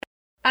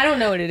I don't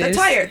know what it is.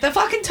 The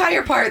fucking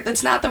tire part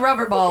that's not the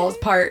rubber balls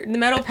part. The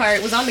metal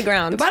part was on the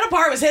ground. The metal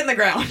part was hitting the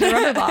ground. The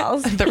rubber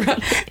balls.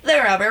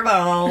 the rubber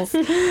balls.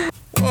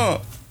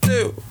 1,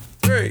 2,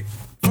 3,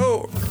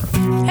 4.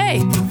 Hey,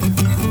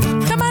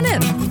 come on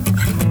in.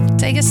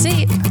 Take a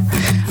seat.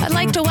 I'd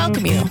like to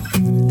welcome you.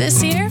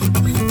 This here,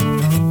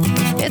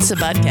 it's a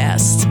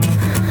Budcast.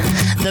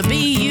 The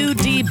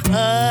B-U-D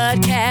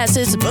Budcast.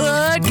 It's a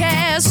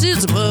Budcast.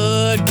 It's a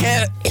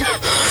Budcast.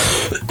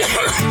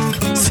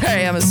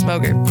 Sorry, I'm a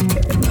smoker.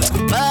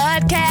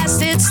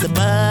 Budcast, it's the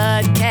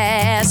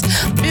Budcast.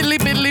 Biddly,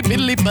 biddly,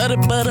 biddly, butter,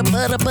 butter,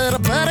 butter, butter,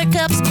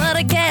 buttercups,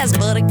 buttercast,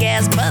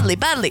 buttercast, buddly,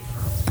 buddly.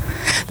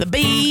 The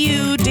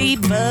B-U-D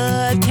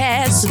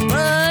Budcast,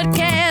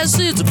 Budcast,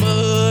 it's a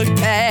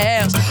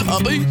Budcast.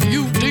 A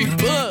B-U-D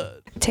Bud.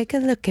 Take a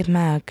look at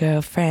my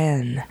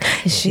girlfriend.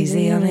 She's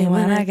the only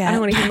one I got. I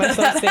don't want to hear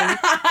myself sing.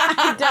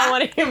 I don't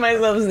want to hear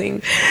myself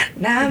sing.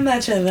 Not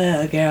much of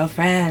a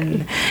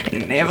girlfriend.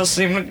 Never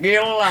seem to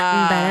get along.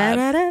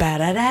 I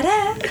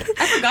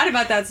forgot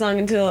about that song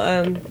until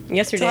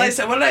yesterday.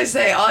 What did I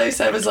say? All I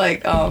said was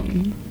like,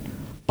 boom,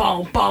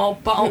 boom, boom.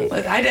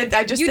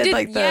 I just did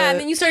like the... Yeah, and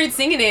then you started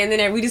singing it, and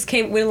then we just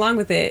went along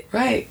with it.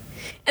 Right.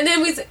 And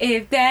then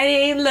if that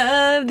ain't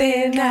love,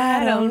 then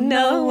I don't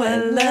know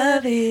what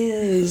love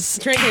is.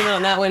 Trey came out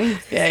on that one.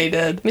 Yeah, he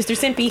did. Mr.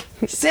 Simpy.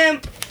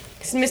 Simp.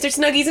 Mr.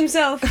 Snuggies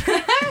himself.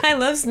 I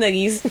love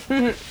Snuggies.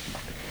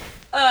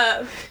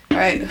 All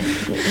right.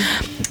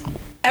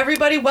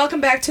 Everybody,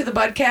 welcome back to the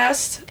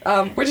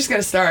Budcast. We're just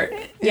going to start.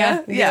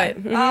 Yeah? Yeah.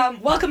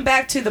 Mm-hmm. Welcome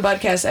back to the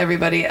Budcast,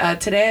 everybody.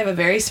 Today I have a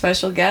very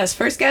special guest.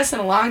 First guest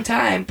in a long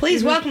time.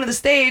 Please welcome to the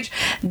stage,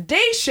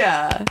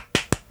 Daesha.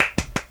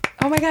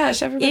 Oh my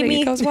gosh,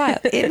 everybody goes wild.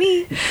 It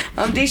me.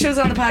 Daesha was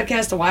on the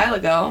podcast a while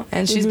ago,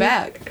 and she's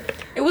back.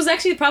 It was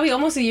actually probably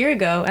almost a year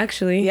ago,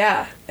 actually.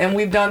 Yeah, and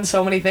we've done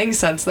so many things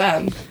since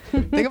then.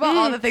 Think about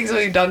all the things that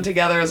we've done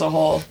together as a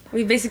whole.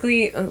 We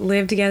basically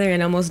lived together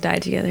and almost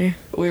died together.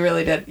 We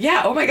really did.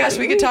 Yeah, oh my gosh,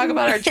 we could talk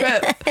about our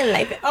trip. I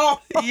like it. Oh.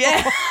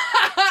 Yeah.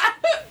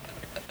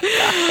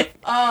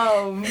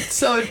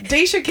 So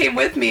Daesha came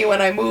with me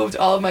when I moved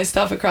all of my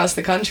stuff across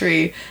the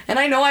country, and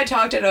I know I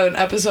talked in an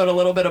episode a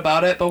little bit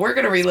about it, but we're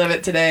gonna relive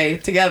it today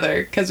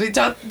together because we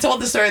told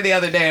the story the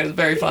other day and it was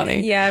very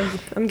funny. Yeah,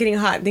 I'm getting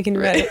hot thinking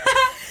about it.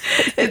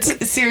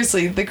 It's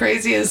seriously the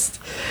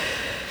craziest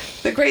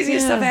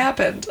stuff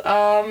happened.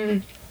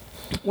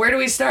 Where do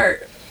we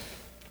start?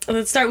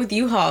 Let's start with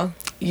U-Haul.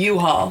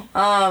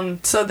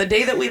 So the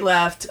day that we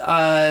left,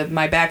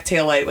 my back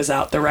taillight was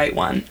out, the right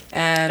one.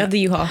 And of the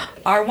U-Haul.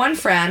 Our one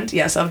friend,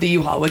 yes, of the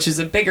U-Haul, which is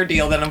a bigger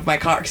deal than of my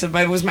car. Because if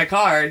it was my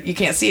car, you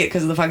can't see it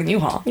because of the fucking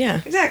U-Haul.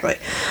 Yeah. Exactly.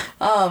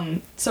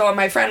 So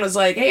my friend was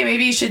like, hey,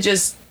 maybe you should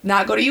just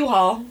not go to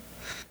U-Haul.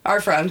 Our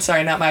friend,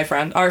 sorry, not my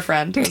friend. Our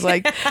friend was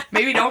like,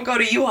 maybe don't go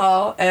to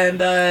U-Haul and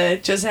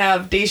just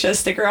have Daesha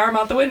stick her arm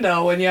out the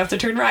window when you have to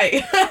turn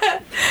right. I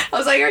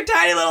was like, your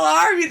tiny little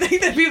arm, you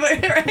think that people are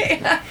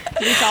right?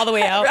 Reach all the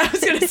way out. I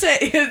was going to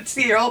say,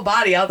 see your whole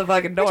body out the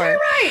fucking door. Turn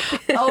right.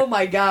 Oh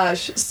my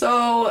gosh.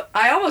 So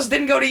I almost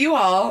didn't go to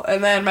U-Haul,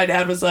 and then my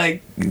dad was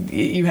like,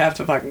 you have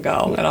to fucking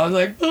go. And I was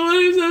like, what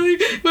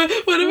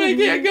if I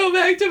can't go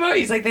back tomorrow?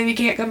 He's like, then you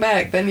can't come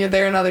back. Then you're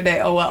there another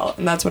day. Oh well.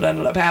 And that's what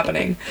ended up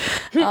happening.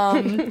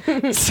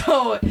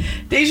 So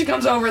Daesha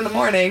comes over in the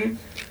morning,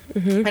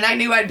 and I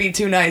knew I'd be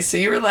too nice. So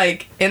you were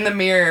like in the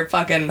mirror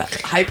fucking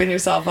hyping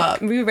yourself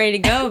up. We were ready to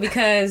go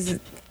because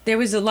there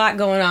was a lot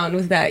going on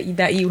with that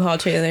U-Haul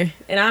trailer.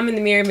 And I'm in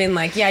the mirror being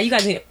like, yeah, you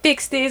guys need to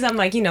fix this. I'm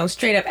like,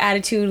 straight up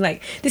attitude,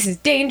 like, this is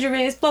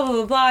dangerous, blah, blah,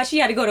 blah, blah. She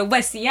had to go to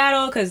West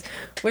Seattle because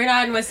we're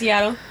not in West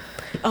Seattle.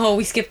 Oh,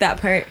 we skipped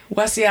that part.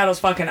 West Seattle's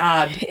fucking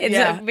odd. It's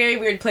a very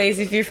weird place.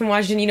 If you're from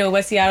Washington,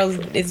 West Seattle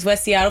is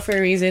West Seattle for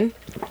a reason.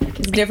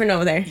 It's different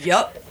over there.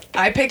 Yep.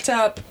 I picked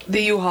up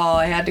the U-Haul.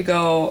 I had to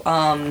go,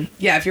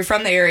 if you're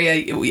from the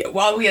area,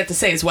 all we have to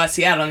say is West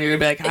Seattle, and you're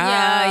going to be like,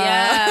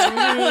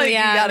 Yeah. like, you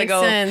gotta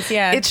go. Sense,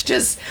 yeah.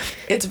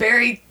 It's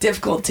very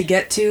difficult to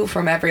get to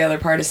from every other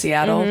part of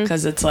Seattle,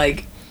 because it's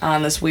like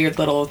on this weird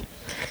little...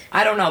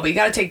 I don't know, but you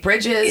got to take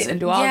bridges and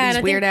do all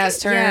these weird-ass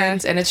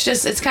turns, and it's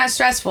kind of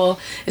stressful,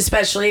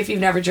 especially if you've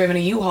never driven a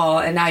U-Haul,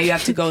 and now you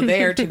have to go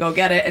there to go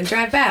get it and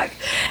drive back.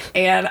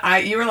 And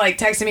you were, like,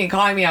 texting me and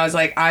calling me. I was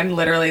like, I'm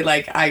literally,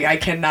 like, I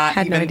cannot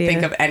even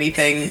think of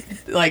anything.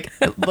 Like,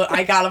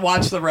 I got to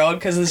watch the road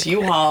because this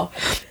U-Haul.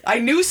 I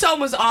knew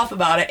something was off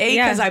about it,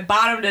 because I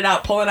bottomed it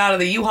out pulling out of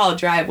the U-Haul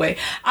driveway.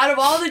 Out of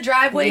all the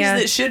driveways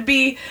that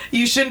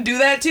you shouldn't do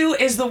that to,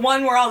 is the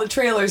one where all the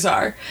trailers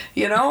are,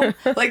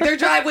 Like, their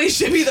driveways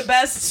should be the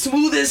best,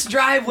 smoothest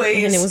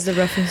driveways. And it was the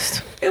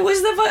roughest. It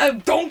was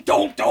the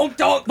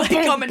don't, like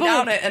coming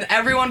down it, and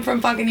everyone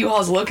from fucking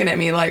U-Haul's looking at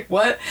me like,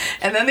 what?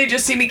 And then they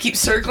just see me keep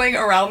circling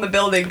around the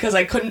building because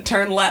I couldn't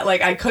turn left.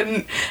 Like, I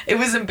couldn't. It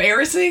was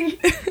embarrassing.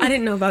 I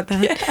didn't know about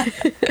that. Yeah.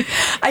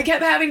 I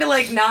kept having to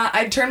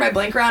I'd turn my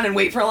blinker on and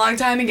wait for a long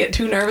time and get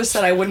too nervous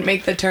that I wouldn't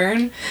make the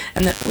turn,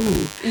 and then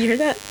You hear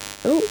that?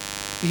 Ooh.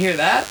 You hear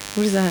that?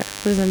 What is that?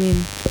 What does that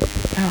mean?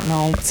 I don't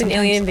know. It's an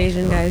alien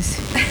invasion, guys.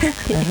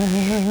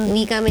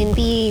 We come in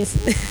peace.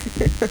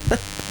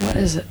 What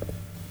is it?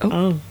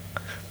 Oh.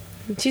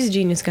 She's a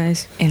genius,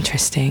 guys.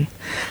 Interesting.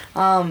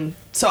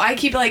 So I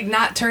keep like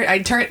not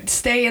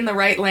stay in the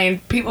right lane,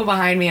 people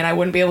behind me, and I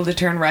wouldn't be able to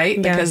turn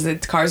right because the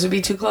cars would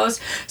be too close.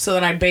 So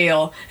then I'd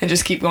bail and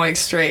just keep going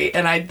straight,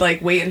 and I'd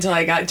like wait until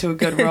I got to a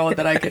good road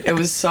that I could. It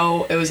was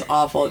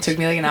awful. It took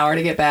me like an hour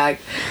to get back.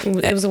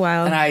 It was a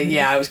while. And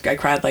I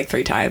cried like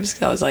 3 times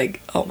because I was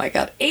like, oh my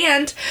god.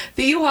 And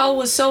the U-Haul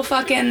was so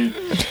fucking.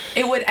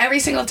 It would every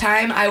single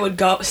time I would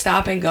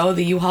stop and go,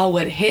 the U-Haul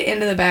would hit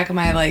into the back of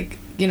my like.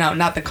 You know,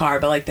 not the car,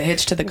 but like the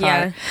hitch to the car.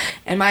 Yeah.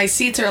 And my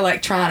seats are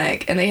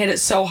electronic, and they hit it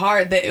so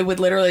hard that it would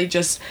literally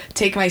just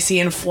take my seat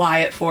and fly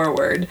it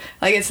forward.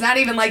 Like, it's not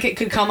even like it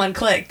could come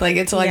unclicked. Like,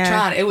 it's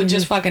electronic. It would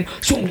just fucking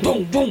boom,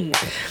 boom, boom.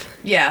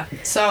 Yeah.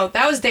 So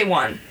that was day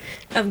 1.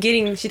 Of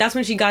getting, that's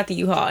when she got the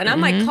U-Haul, and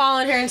I'm like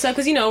calling her and stuff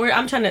because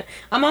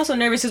I'm also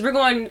nervous because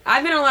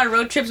I've been on a lot of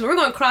road trips. We're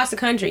going across the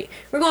country.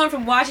 We're going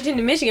from Washington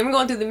to Michigan. We're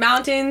going through the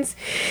mountains,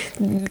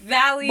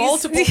 valleys,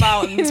 multiple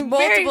mountains,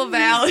 multiple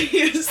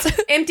valleys,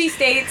 empty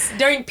states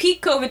during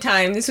peak COVID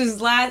time. This was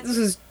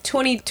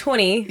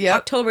 2020, yep.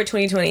 October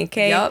 2020.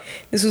 Okay, yep.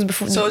 This was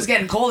before, so it was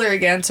getting colder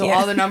again. So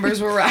all the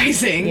numbers were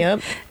rising.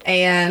 Yep,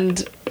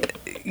 and.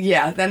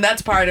 Yeah, then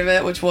that's part of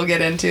it, which we'll get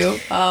into.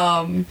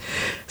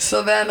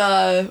 So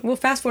then... we'll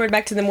fast forward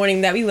back to the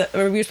morning that we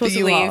were supposed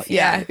to leave.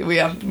 Yeah, we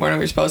have the morning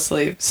we were supposed to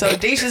leave. So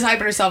Daesha's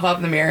hyping herself up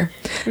in the mirror.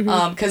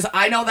 Because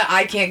I know that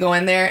I can't go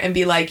in there and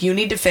be like, you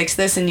need to fix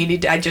this, and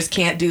I just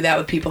can't do that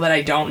with people that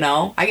I don't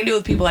know. I can do it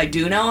with people I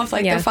do know if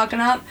they're fucking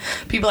up.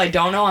 People I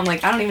don't know, I'm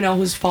like, I don't even know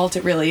whose fault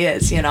it really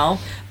is, you know?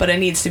 But it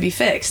needs to be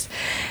fixed.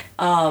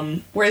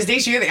 Whereas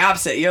Daesha, you're the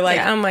opposite. You're like...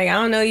 Yeah, I'm like, I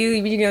don't know you,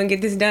 you're going to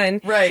get this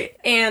done. Right.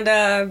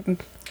 And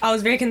I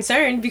was very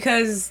concerned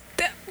because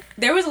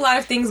there was a lot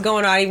of things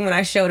going on even when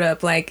I showed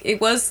up. Like,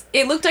 it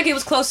looked like it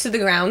was close to the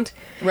ground.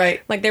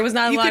 Right. Like, there was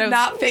not a lot of... You could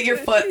not fit your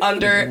foot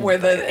under where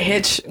the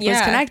hitch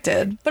was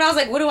connected. But I was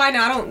like, what do I know?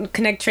 I don't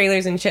connect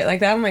trailers and shit like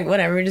that. I'm like,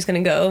 whatever, we're just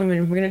going to go.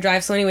 We're going to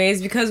drive slow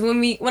anyways. Because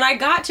when I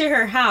got to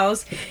her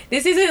house,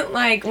 this isn't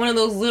like one of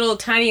those little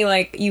tiny,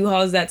 like,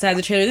 U-Hauls that size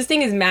of trailer. This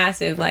thing is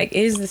massive. Like, it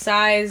is the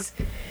size...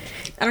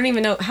 I don't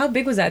even know. How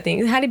big was that thing?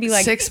 It had to be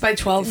like... 6 by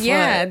 12 foot.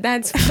 Yeah,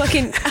 that's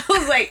fucking... I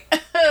was like,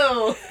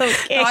 oh,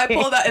 okay. No, I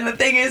pulled out, and the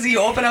thing is, you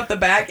open up the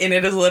back, and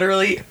it is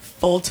literally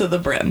full to the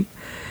brim.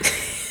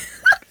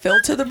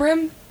 Filled to the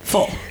brim?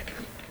 Full.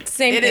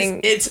 Same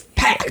thing. It's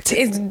packed.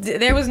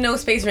 There was no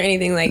space for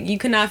anything. Like, you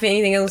could not fit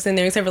anything else in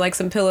there except for, like,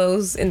 some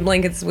pillows and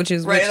blankets,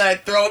 Right, and I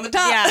throw in the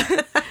top.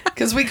 Yeah.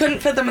 Because we couldn't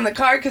fit them in the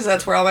car, because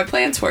that's where all my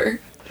plants were.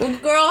 Well,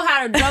 girl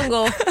had a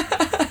jungle...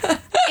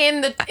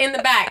 in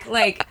the back.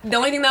 Like, the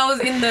only thing that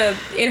was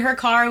in her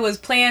car was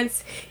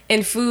plants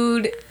and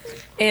food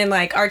and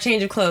like our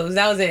change of clothes.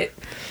 That was it.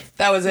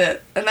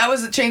 And that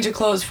was a change of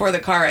clothes for the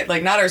car,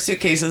 like not our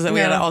suitcases that we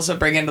had to also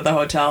bring into the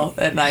hotel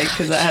at night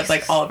because it had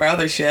like all of our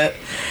other shit.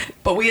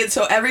 But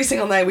so every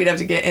single night we'd have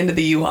to get into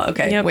the U-Haul.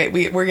 Okay, yep.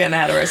 Wait, we're getting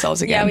ahead of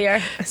ourselves again. Yeah,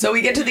 we are. So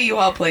we get to the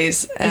U-Haul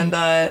place and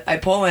I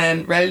pull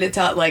in, ready to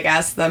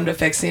ask them to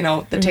fix, the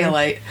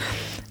taillight.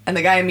 And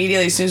the guy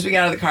immediately, as soon as we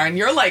got out of the car, and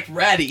you're like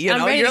ready,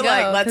 I'm ready you're to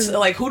go,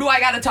 like, who do I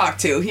got to talk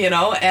to,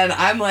 And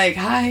I'm like,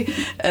 hi.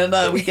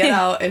 And we get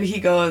out, and he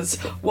goes,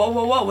 whoa,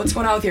 what's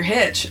going on with your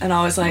hitch? And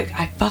I was like,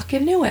 I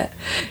fucking knew it.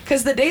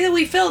 Because the day that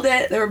we filled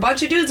it, there were a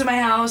bunch of dudes in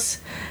my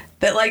house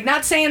that, like,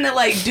 not saying that,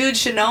 like, dudes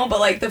should know, but,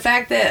 like, the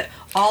fact that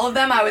all of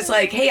them, I was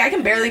like, hey, I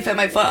can barely fit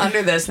my foot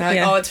under this. And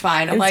they're like, oh, it's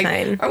fine. I'm like,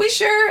 fine. Are we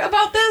sure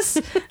about this?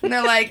 And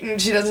they're like,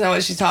 she doesn't know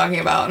what she's talking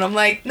about. And I'm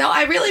like, no,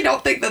 I really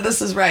don't think that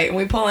this is right. And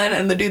we pull in,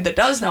 and the dude that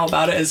does know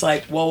about it is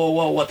like,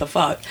 whoa, what the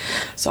fuck?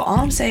 So all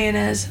I'm saying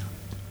is,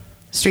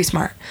 street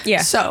smart.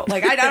 Yeah. So,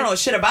 like, I don't know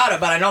shit about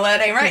it, but I know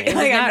that ain't right.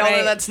 Like, I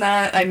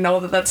know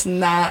that that's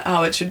not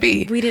how it should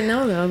be. We didn't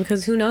know, though,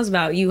 because who knows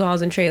about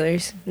U-Hauls and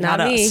trailers? Not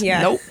me. Us.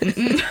 Yeah. Nope.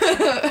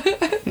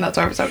 And that's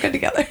why we're so good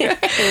together.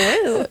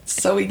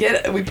 So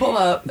we pull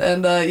up,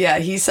 and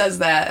he says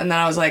that, and then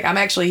I was like, I'm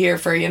actually here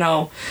for,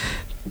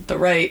 the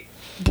right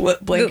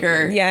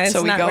blinker. Yeah, it's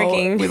so we not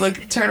working. We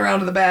turn around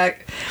to the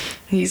back.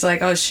 He's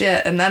like, oh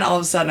shit. And then all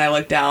of a sudden I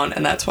look down,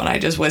 and that's when I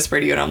just whisper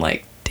to you, and I'm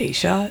like,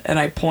 Daesha, and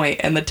I point,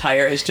 and the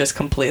tire is just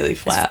completely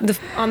flat.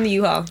 On the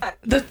U-Haul.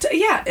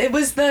 It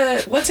was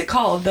what's it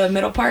called? The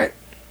middle part?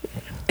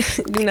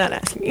 Do not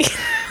ask me.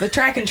 The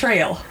track and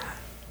trail.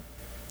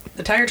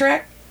 The tire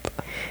track?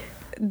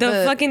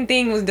 The fucking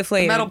thing was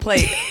deflated. The metal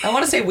plate. I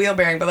want to say wheel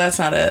bearing, but that's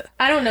not it.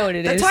 I don't know what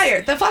it is.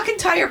 The fucking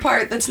tire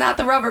part that's not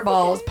the rubber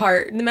balls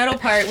part. The metal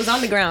part was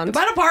on the ground. The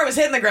metal part was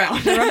hitting the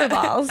ground. The rubber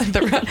balls.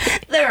 the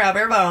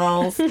rubber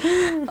balls.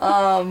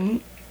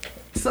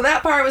 So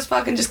that part was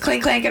fucking just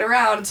clanking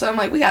around. So I'm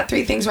like, we got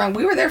 3 things wrong.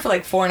 We were there for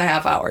like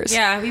 4.5 hours.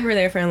 Yeah, we were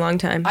there for a long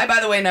time. I,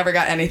 by the way, never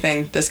got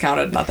anything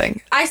discounted.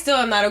 Nothing. I still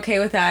am not okay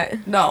with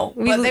that. No,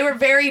 but they were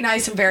very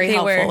nice and very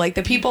helpful. Like,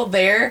 the people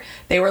there,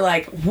 they were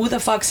like, who the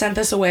fuck sent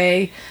this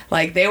away?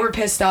 Like, they were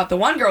pissed off. The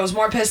one girl was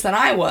more pissed than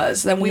I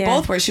was, than we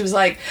both were. She was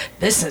like,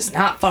 this is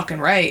not fucking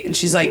right. And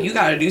she's like, you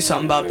gotta do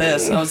something about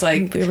this. And I was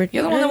like, you're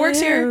the one that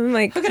works here.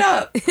 Like, hook it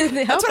up.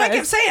 That's what I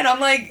kept saying. I'm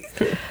like,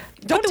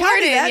 don't tell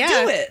me that.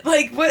 Do it.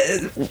 Like, what?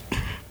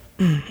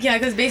 Yeah,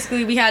 because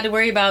basically we had to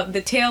worry about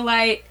the tail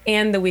light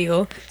and the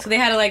wheel. So they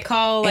had to, like,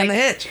 call, like... And the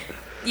hitch.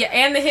 Yeah,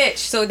 and the hitch.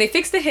 So they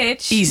fixed the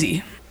hitch.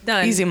 Easy.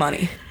 Done. Easy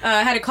money.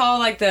 Had to call,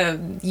 like, the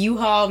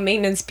U-Haul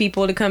maintenance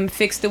people to come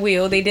fix the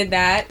wheel. They did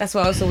that. That's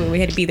why also we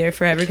had to be there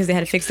forever, because they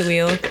had to fix the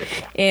wheel.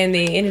 And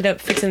they ended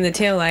up fixing the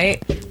tail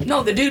light.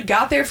 No, the dude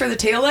got there for the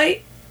tail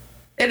light,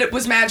 and it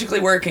was magically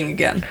working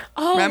again.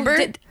 Oh, remember?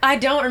 I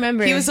don't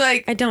remember. He was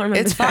like, I don't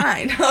remember. It's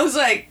fine. I was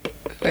like,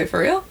 wait, for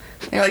real?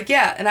 And they're like,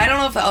 yeah. And I don't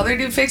know if the other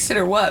dude fixed it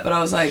or what, but I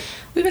was like,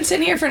 we've been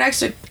sitting here for an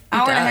extra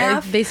hour and a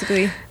half.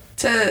 Basically.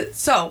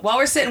 So while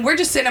we're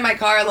just sitting in my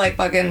car, like,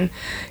 fucking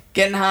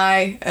getting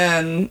high,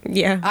 and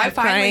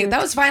that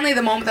was finally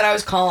the moment that I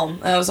was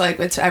calm. I was like,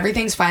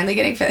 everything's finally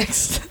getting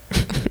fixed.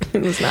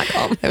 It was not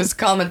calm. It was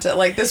calm until,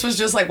 like, this was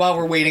just like while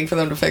we're waiting for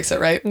them to fix it,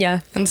 right? Yeah.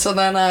 And so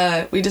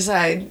then we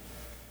decide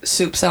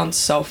soup sounds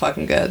so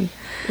fucking good.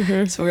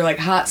 Mm-hmm. So we were like,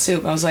 hot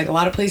soup. I was like, a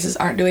lot of places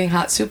aren't doing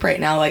hot soup right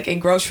now, like in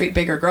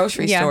bigger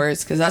grocery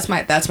stores, because that's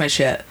my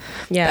shit.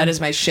 Yeah, that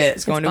is my shit.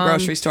 It's going to a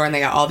grocery store and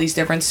they got all these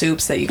different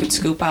soups that you can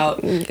scoop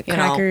out.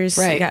 Crackers,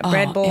 right? You got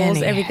bread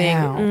bowls,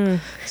 everything.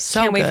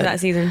 So can't wait for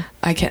that season.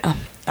 I can't.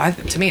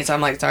 To me,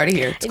 I'm like, it's already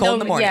here. It's cold in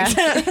the morning.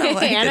 Yeah.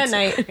 Like, and at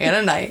night. And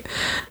at night.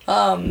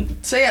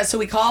 So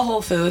we call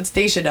Whole Foods.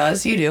 Daesha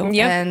does. You do.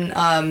 Yep.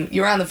 And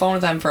you were on the phone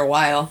with them for a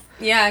while.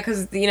 Yeah,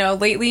 because,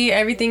 lately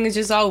everything is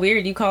just all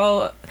weird. You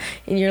call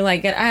and you're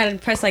like, I had to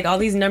press like all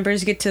these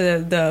numbers to get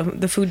to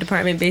the food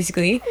department,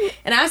 basically.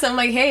 And I asked them,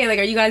 like, hey, like,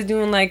 are you guys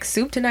doing like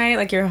soup tonight,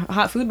 like your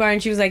hot food bar?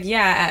 And she was like,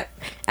 yeah,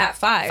 at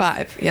 5.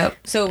 5, yep.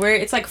 So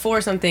it's like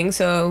 4 something.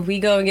 So we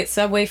go and get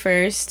Subway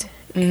first.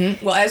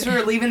 Mm-hmm. Well, as we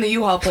were leaving the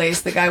U-Haul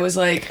place, the guy was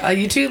like,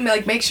 you two,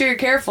 like, make sure you're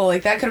careful.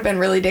 Like, that could have been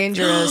really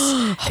dangerous.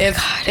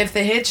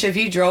 If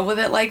you drove with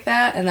it like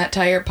that and that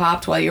tire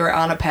popped while you were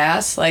on a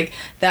pass, like,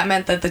 that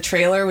meant that the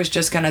trailer was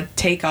just going to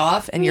take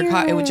off and your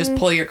car, it would just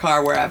pull your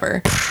car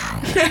wherever.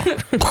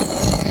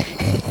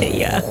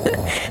 Yeah.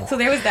 So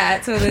there was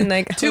that. So then,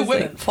 like, 2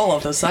 women fall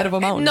off the side of a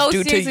mountain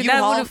due to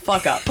U-Haul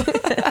fuck up.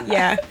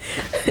 Yeah.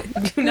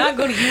 Do not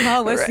go to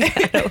U-Haul West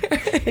Seattle.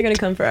 They're going to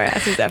come for our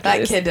asses after that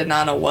this. Kid did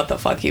not know what the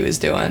fuck he was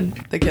doing.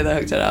 The kid that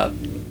hooked it up.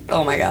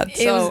 Oh my god.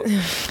 So,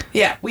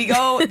 yeah, we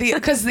go,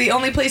 because the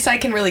only place I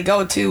can really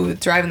go to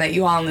driving that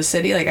U-Haul in the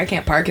city, like, I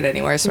can't park it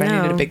anywhere, so I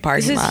needed a big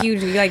parking lot. This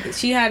is huge. Like,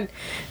 she had,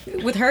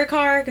 with her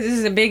car, because this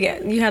is a big,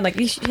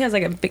 she has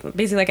like a big,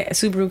 basically like a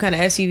Subaru kind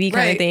of SUV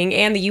kind of thing,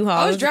 and the U-Haul.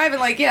 I was driving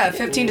like,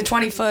 15 to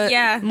 20 foot.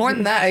 Yeah. More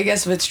than that, I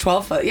guess, if it's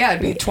 12 foot. Yeah,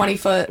 it'd be 20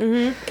 foot.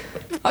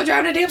 Mm-hmm. I was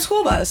driving a damn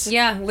school bus.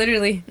 Yeah,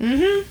 literally.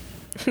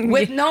 Mm-hmm.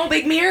 With no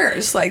big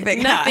mirrors, like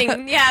they nothing.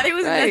 got. Yeah, there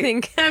was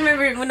nothing. I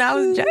remember when I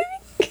was driving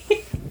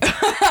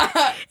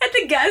at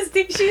the gas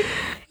station.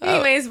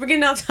 Anyways, we're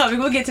getting off topic.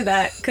 We'll get to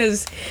that,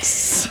 because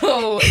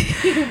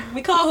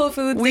we call Whole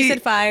Foods. They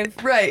said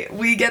 5. Right.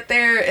 We get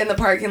there in the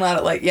parking lot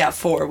at like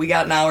 4. We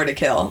got an hour to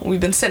kill. We've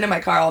been sitting in my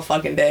car all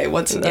fucking day.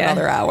 What's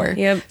another hour?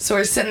 Yep. So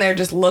we're sitting there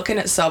just looking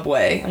at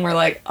Subway, and we're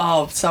like,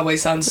 oh, Subway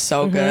sounds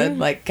so good.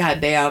 Like,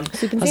 goddamn.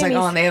 I was like,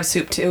 oh, and they have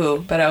soup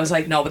too. But I was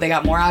like, no, but they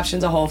got more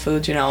options at Whole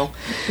Foods,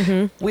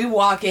 Mm-hmm. We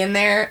walk in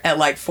there at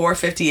like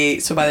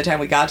 4:58. So by the time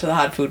we got to the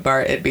hot food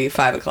bar, it'd be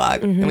 5 o'clock.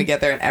 Mm-hmm. And we get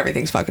there and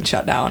everything's fucking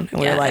shut down.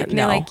 And we were like,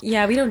 no. Like,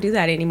 yeah, we don't do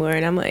that anymore.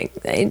 And I'm like,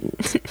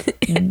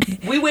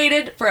 we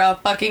waited for a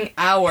fucking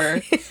hour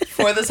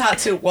for this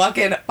hot soup, walk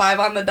in 5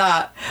 on the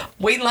dot,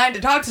 wait in line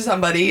to talk to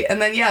somebody, and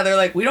then they're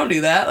like, we don't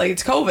do that, like,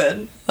 it's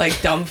COVID,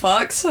 like, dumb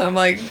fucks. I'm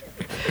like,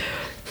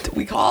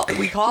 we called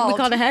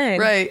ahead,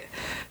 right?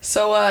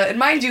 So, and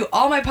mind you,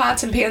 all my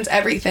pots and pans,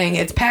 everything,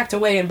 it's packed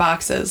away in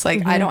boxes.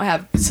 Like, I don't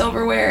have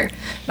silverware,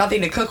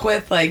 nothing to cook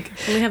with. Like,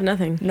 we have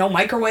nothing. No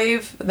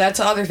microwave. That's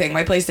the other thing.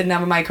 My place didn't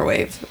have a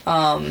microwave.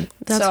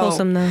 That's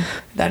wholesome, though.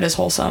 That is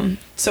wholesome.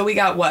 So we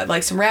got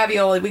like some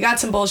ravioli. We got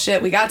some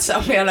bullshit. We got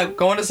Subway. I'm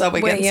going to Subway,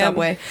 getting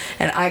Subway.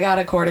 And I got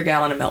a 1/4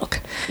 gallon of milk.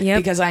 Yep.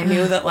 Because I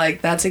knew that, like,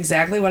 that's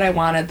exactly what I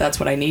wanted. That's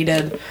what I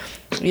needed.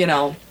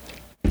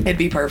 It'd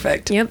be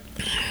perfect. Yep.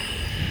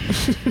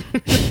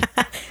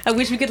 I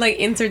wish we could, like,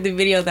 insert the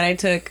video that I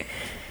took,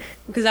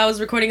 because I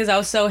was recording because I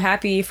was so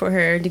happy for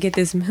her to get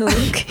this milk.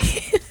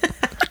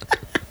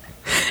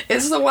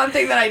 It's the one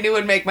thing that I knew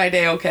would make my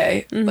day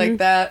okay. Mm-hmm. Like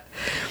that.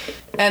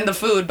 And the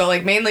food, but,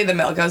 like, mainly the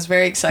milk. I was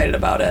very excited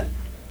about it.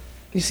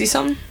 You see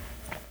something?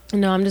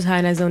 No, I'm just high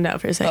and I zoned out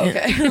for a second.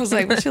 Okay. I was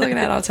like, what's she looking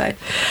at outside?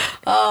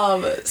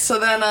 So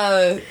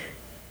then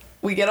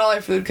we get all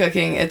our food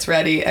cooking. It's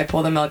ready. I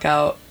pull the milk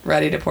out,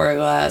 ready to pour a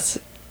glass.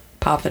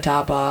 Pop the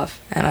top off,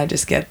 and I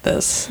just get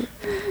this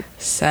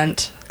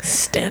scent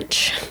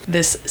stench.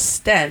 This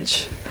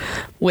stench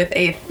with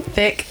a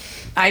thick,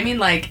 I mean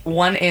like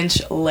 1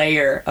 inch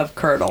layer of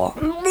curdle.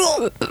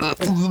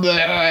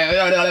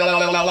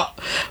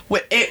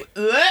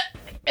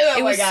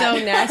 It was so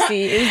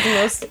nasty. It was the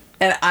most.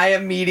 And I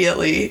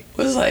immediately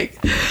was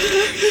like,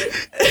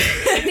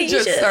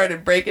 just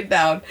started breaking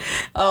down.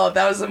 Oh,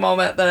 that was the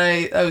moment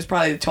that I was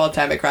probably the 12th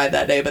time I cried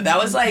that day. But that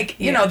was like,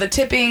 you know, the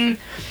tipping.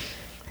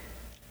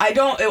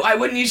 I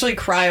wouldn't usually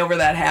cry over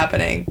that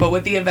happening. But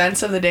with the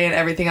events of the day and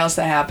everything else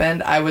that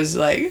happened, I was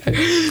like.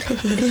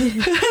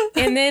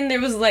 And then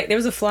there was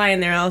a fly in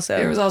there also.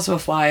 There was also a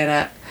fly in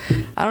it.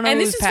 I don't know who's packaging it. And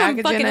this is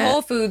from fucking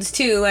Whole Foods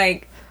too,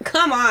 like.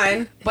 Come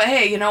on. But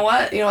hey, you know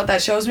what? You know what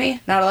that shows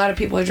me? Not a lot of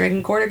people are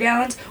drinking quarter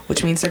gallons,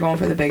 which means they're going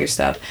for the bigger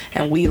stuff.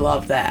 And we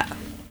love that.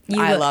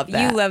 I love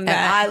that. You love that.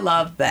 And I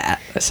love that.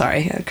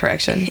 Sorry,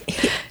 correction.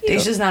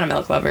 Daesha's not a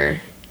milk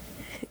lover.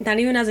 Not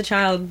even as a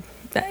child.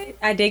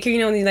 At daycare, you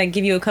know, when they like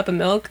give you a cup of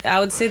milk, I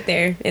would sit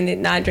there and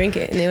then not drink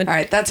it. And they would... All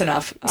right, that's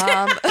enough.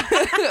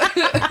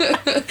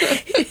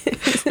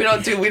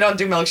 We don't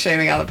do milk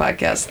shaming on the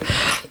podcast.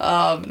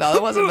 No,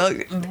 it wasn't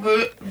milk.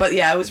 But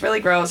yeah, it was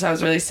really gross. I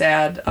was really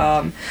sad.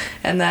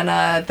 And then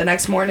the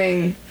next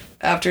morning,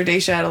 after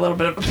Daesha had a little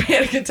bit of a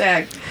panic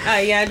attack.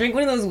 Yeah, I drank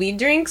one of those weed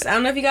drinks. I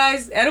don't know if you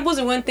guys, edibles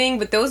are one thing,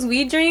 but those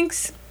weed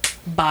drinks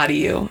body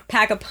you.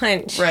 Pack a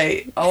punch.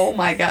 Right. Oh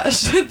my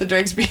gosh. The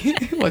drinks be.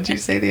 What'd you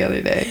say the other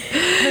day?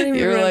 I don't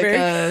even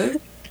remember.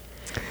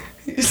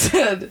 You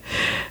said,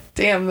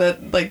 damn,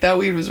 that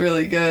weed was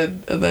really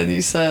good. And then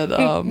you said,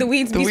 the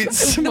weed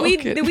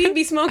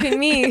be smoking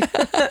me.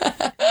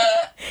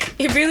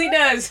 It really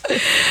does.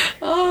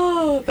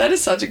 Oh, that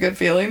is such a good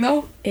feeling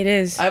though. It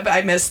is.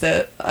 I missed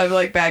it. I'm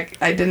like back.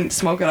 I didn't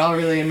smoke at all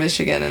really in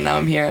Michigan, and now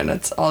I'm here, and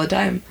it's all the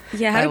time.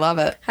 Yeah, I love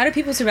it. How do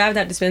people survive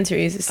without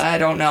dispensaries? I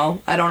don't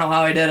know. I don't know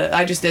how I did it.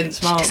 I just didn't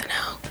smoke.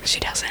 She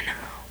doesn't know.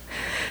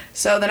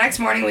 So the next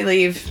morning we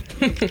leave,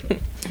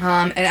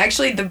 and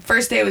actually the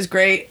first day was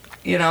great.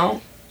 You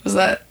know,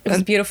 it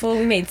was beautiful.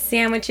 We made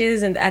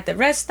sandwiches and at the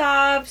rest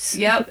stops.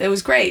 Yep, it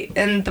was great.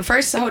 And the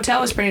first hotel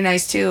was pretty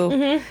nice too.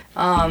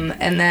 Mm-hmm.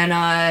 And then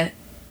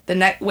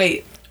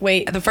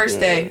the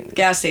first day,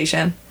 gas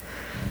station.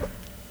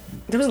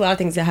 There was a lot of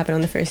things that happened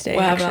on the first day.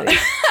 What happened?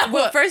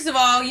 Well, first of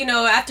all, you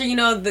know, after, you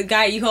know, the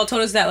guy you called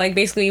told us that, like,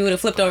 basically you would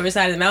have flipped over the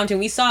side of the mountain,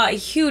 we saw a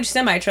huge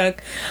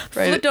semi-truck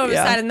flipped over the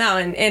side of the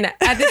mountain. And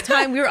at this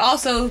time, we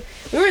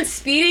weren't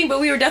speeding, but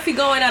we were definitely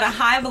going at a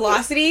high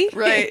velocity.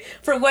 Right.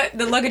 For what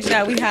the luggage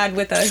that we had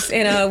with us.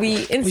 And we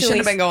instantly... We shouldn't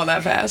have been going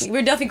that fast. We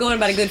were definitely going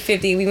about a good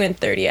 50. We went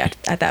 30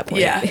 at that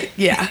point.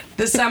 Yeah.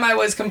 The semi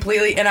was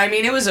completely... And I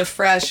mean, it was a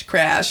fresh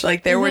crash.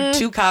 Like, there were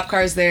 2 cop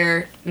cars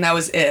there, and that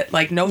was it.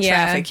 Like, no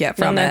traffic yet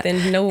from it.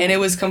 No. And it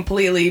was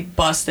completely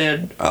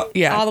busted.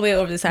 All the way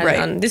over the side of the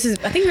mountain. This is...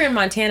 I think we were in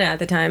Montana at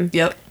the time.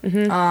 Yep.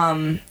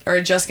 Mm-hmm. Or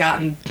had just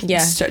gotten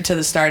to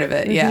the start of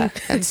it. Mm-hmm. Yeah.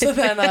 And so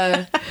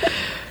then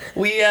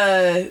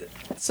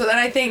so then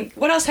I think...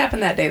 What else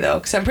happened that day, though?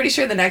 Because I'm pretty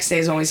sure the next day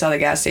is when we saw the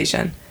gas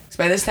station. Because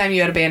by this time,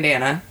 you had a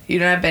bandana. You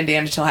didn't have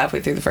bandana until halfway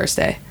through the first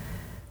day.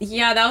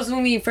 Yeah, that was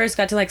when we first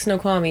got to, like,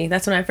 Snoqualmie.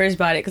 That's when I first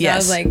bought it. Because I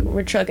was like,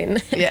 we're trucking.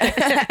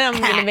 Yeah. I'm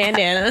getting a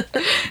bandana.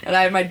 And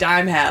I had my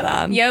dime hat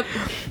on. Yep.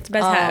 It's the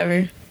best hat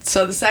ever.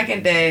 So the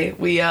second day,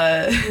 we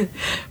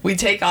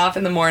take off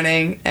in the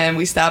morning, and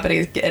we stop at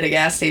a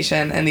gas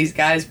station, and these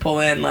guys pull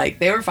in. Like,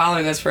 they were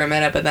following us for a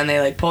minute, but then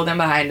they, like, pulled in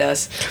behind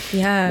us.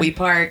 Yeah. We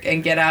park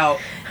and get out,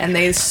 and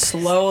they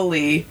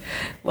slowly,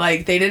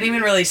 like, they didn't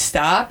even really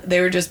stop. They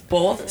were just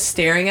both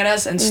staring at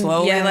us and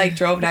slowly, like,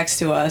 drove next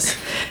to us.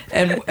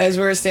 And as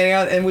we were standing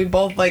out, and we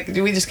both, like,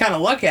 we just kind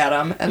of look at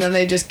them, and then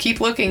they just keep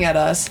looking at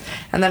us,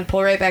 and then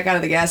pull right back out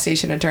of the gas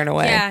station and turn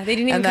away. Yeah, they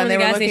didn't even come to the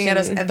gas station. And then they were looking at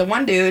us, and the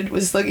one dude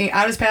was looking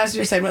out his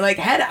passenger side, like,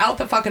 head out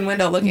the fucking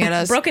window looking at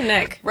us. Broken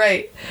neck.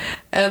 Right.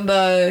 And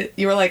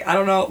you were like, I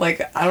don't know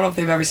if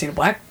they've ever seen a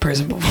black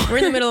person before. We're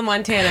in the middle of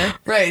Montana.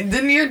 Right.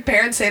 Didn't your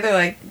parents say, they're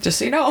like, just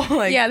so you know?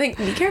 Like, yeah, be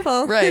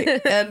careful. Right.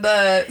 And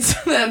so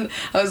then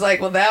I was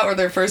like, well, that or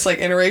their first, like,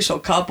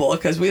 interracial couple,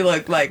 because we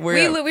look like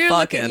we're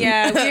fucking.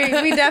 Yeah,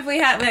 we definitely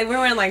had, like, we're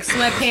wearing, like,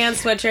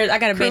 sweatpants, sweatshirts. I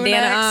got a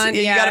bandana on.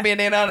 Yeah, you got a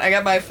bandana on. I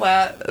got my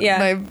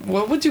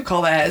what would you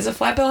call that hat? Is it a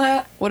flat bill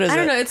hat? What is it? I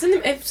don't know. It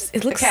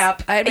looks... A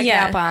cap. I had a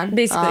cap on.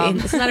 Basically.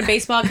 It's not a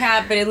baseball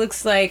cap, but it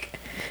looks like...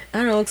 I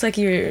don't know. It looks like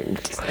you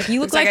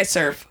look like I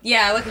surf.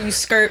 Yeah, like you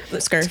skirt.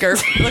 Looks like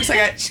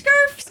I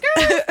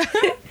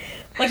skirt.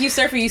 Like you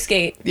surf or you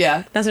skate.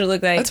 Yeah, that's what it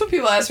looked like. That's what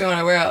people ask me when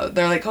I wear out.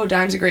 They're like, "Oh,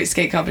 Dime's a great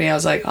skate company." I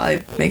was like, "Oh,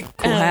 they make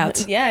cool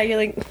hats." Yeah, you're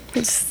like,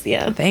 thanks.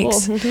 Cool.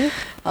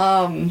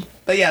 Mm-hmm.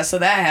 But yeah, so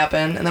that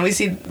happened, and then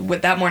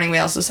that morning we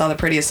also saw the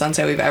prettiest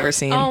sunset we've ever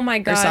seen. Oh my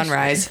gosh. Or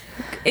sunrise.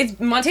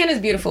 Montana's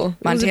beautiful.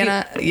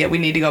 Montana, we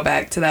need to go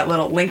back to that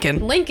little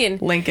Lincoln,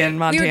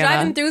 Montana. We were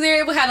driving through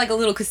there. We had like a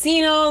little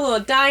casino, a little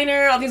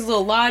diner, all these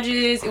little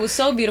lodges. It was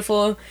so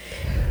beautiful.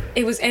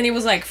 It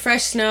was like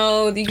fresh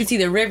snow. You could see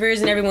the rivers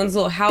and everyone's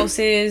little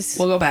houses.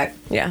 We'll go back.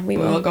 Yeah, we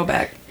will go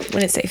back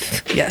when it's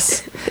safe.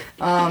 Yes.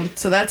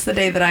 So that's the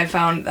day that I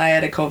found I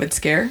had a COVID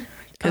scare.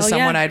 because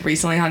someone I'd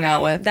recently hung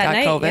out with got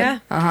COVID. Yeah.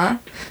 Uh-huh.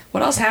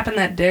 What else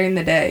happened during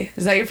the day?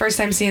 Is that your first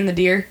time seeing the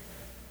deer?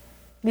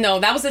 No,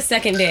 that was the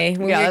second day.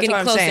 When yeah, we were that's getting what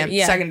I'm closer. saying.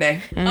 Yeah. Second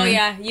day. Mm-hmm. Oh,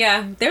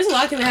 yeah. There's a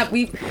lot of things that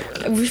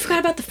happened. We forgot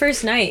about the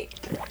first night.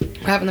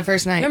 What happened the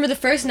first night? Remember the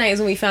first night is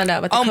when we found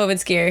out about the COVID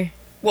scare.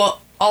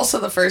 Well, also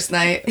the first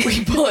night,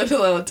 we pull into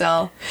the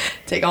hotel,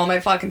 take all my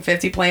fucking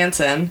 50 plants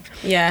in.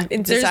 Yeah.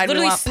 Decide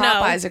we want snow.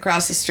 Popeyes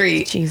across the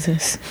street.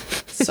 Jesus.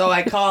 So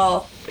I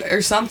call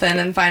or something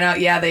and find out,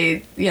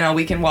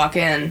 we can walk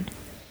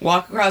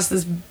across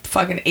this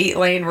fucking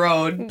 8-lane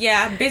road.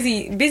 Yeah,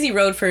 busy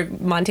road for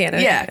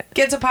Montana. Yeah,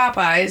 get to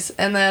Popeyes,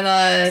 and then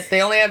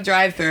they only have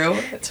drive-through.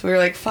 So we were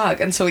like, fuck.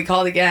 And so we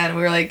called again.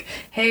 We were like,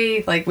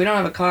 hey, like, we don't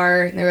have a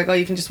car. And they were like, oh,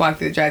 you can just walk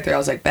through the drive-through. I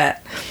was like,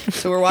 bet.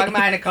 So we're walking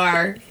behind a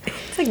car.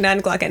 It's like 9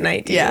 o'clock at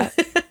night, dude. Yeah.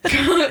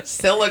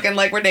 Still looking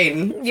like we're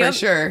dating, for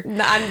sure. Do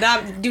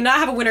not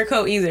have a winter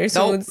coat either,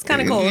 so It's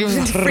kind of cold.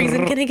 It's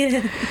freezing. Can I get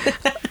in?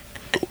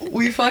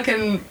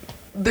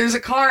 There's a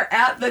car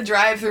at the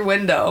drive-through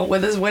window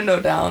with his window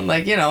down,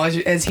 like,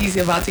 as he's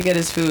about to get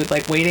his food,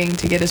 like, waiting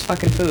to get his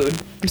fucking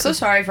food. I'm so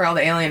sorry for all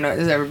the alien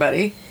noises,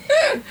 everybody.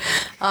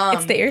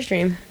 It's the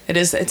Airstream. It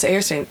is. It's the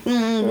Airstream.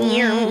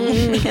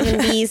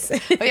 Bees.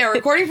 Oh, yeah,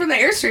 recording from the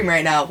Airstream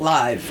right now,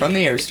 live from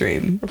the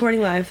Airstream.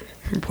 Reporting live.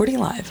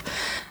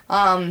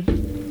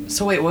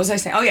 So wait, what was I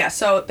saying? Oh, yeah,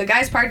 so the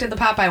guy's parked at the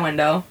Popeye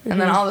window,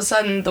 and then all of a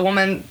sudden, the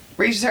woman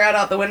reaches her head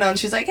out the window, and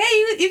she's like,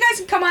 hey, you guys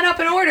can come on up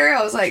and order.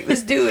 I was like,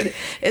 this dude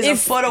is a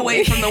foot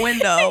away from the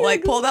window,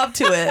 like, pulled up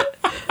to it.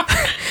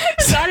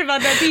 Sorry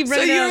about that, Pete. So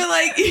you were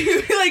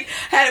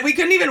like, we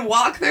couldn't even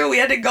walk through. We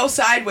had to go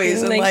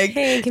sideways and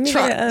hey, can we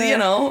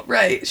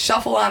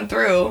shuffle on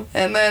through.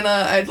 And then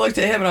I looked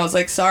at him and I was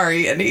like,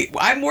 sorry.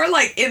 And we're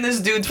like in this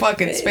dude's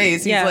fucking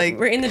space. He's like,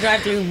 we're in the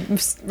drive-thru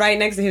right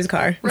next to his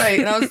car. Right.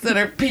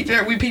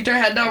 And we peeked our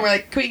head down. We're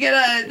like, can we get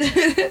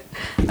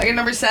a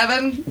number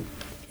 7?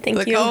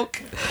 Thank you.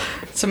 Coke,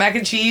 some mac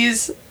and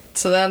cheese.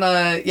 So then,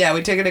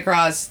 we took it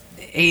across.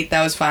 8,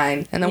 that was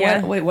fine. And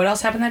then what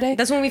else happened that day?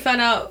 That's when we found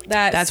out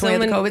that when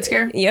we had the COVID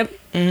scare? Yep.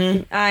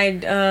 Mm-hmm.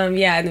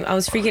 I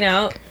was freaking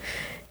out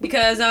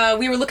because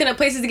we were looking at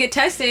places to get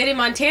tested in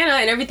Montana,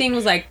 and everything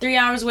was like 3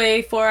 hours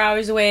away, 4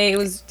 hours away. It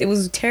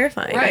was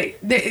terrifying. Right.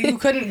 You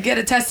couldn't get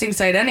a testing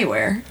site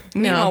anywhere.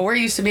 No, we're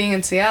used to being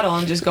in Seattle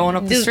and just going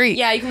up the street.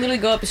 Yeah, you can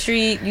literally go up the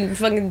street.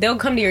 They'll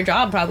come to your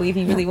job probably if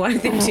you really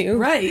wanted them to.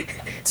 Right.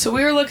 So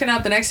we were looking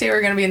up. The next day we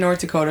were going to be in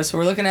North Dakota. So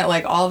we're looking at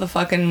like all the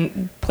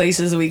fucking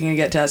places that we can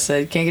get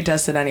tested. Can't get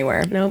tested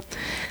anywhere. Nope.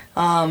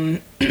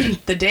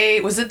 The day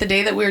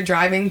that we were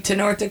driving to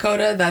North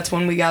Dakota, that's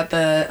when we got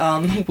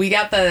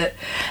the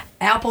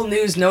Apple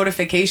News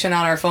notification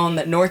on our phone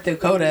that North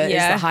Dakota is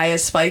the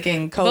highest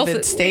spiking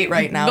COVID state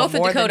right now,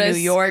 more than New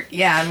York.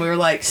 Yeah, and we were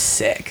like,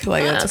 sick.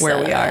 Like, that's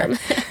where we are.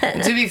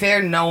 And to be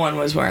fair, no one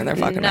was wearing their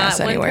fucking masks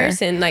anywhere. Not one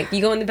person. Like,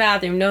 you go in the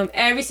bathroom,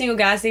 every single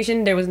gas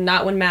station, there was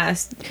not one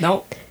mask.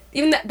 Nope.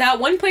 Even that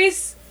one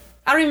place,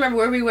 I don't even remember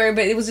where we were,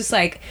 but it was just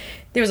like,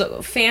 there was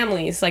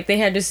families, like they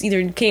had just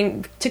either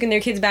taken their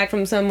kids back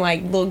from some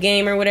like little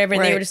game or whatever,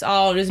 and they were just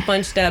all just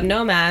bunched up,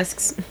 no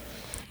masks.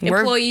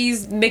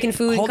 Employees making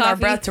food, holding coffee. our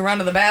breath to run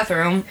to the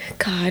bathroom.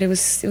 God, it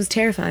was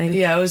terrifying.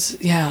 Yeah, it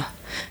was. Yeah,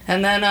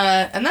 and then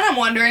I'm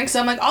wondering, because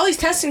I'm like, all these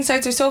testing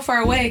sites are so far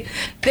away.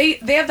 They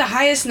have the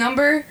highest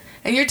number,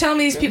 and you're telling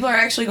me these people are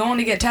actually going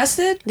to get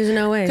tested? There's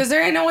no way. Because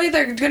there ain't no way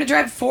they're going to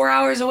drive 4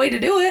 hours away to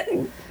do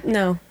it.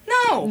 No.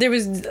 There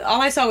was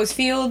all I saw was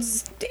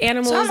fields,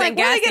 animals, so I'm like, and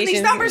gas stations. Where are they getting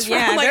these numbers from?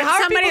 Yeah, like,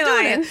 how are people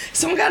doing it?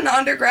 Someone got an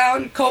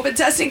underground COVID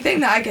testing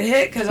thing that I could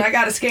hit because I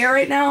got a scare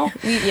right now.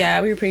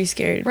 We were pretty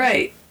scared.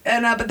 Right.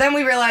 And but then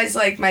we realized,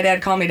 like, my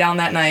dad called me down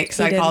that night because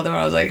I called him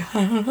and I was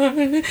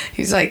like,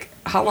 he's like,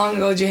 how long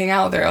ago did you hang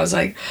out with her? I was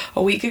like,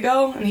 a week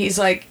ago. And he's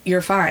like,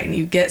 you're fine.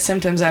 You get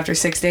symptoms after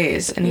 6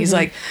 days. And he's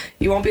like,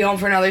 you won't be home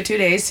for another 2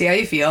 days. See how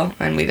you feel.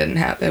 And we didn't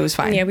have, it was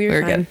fine. Yeah, we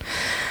were fine.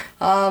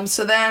 Good.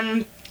 So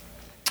then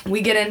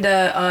we get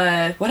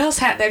into, what else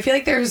happened? I feel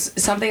like there's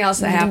something else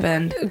that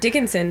happened.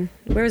 Dickinson.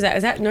 Where was that?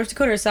 Is that North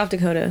Dakota or South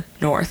Dakota?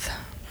 North.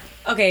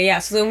 Okay, yeah.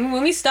 So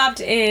when we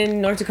stopped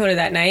in North Dakota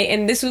that night,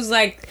 and this was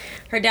like,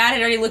 her dad had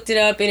already looked it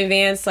up in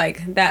advance,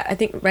 like that, I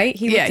think, right?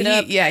 He looked it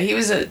up. Yeah, he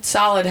was a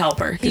solid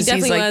helper. Because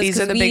he's like, these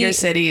are the bigger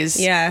cities.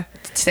 Yeah.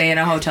 Stay in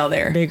a hotel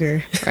there.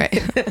 Bigger.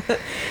 Right.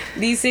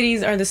 These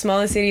cities are the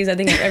smallest cities I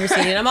think I've ever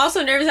seen. And I'm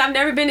also nervous. I've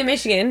never been to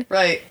Michigan.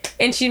 Right.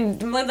 And she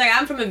was like,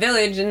 I'm from a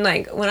village, and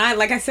like, when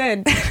I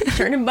said,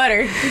 churning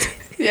butter.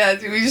 Yeah,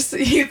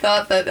 you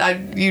thought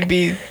that you'd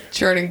be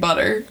churning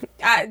butter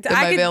in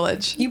my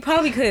village. You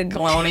probably could.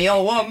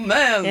 Colonial woman.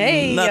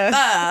 Hey.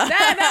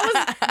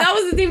 that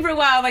was the thing for a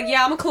while. Like,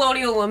 yeah, I'm a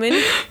colonial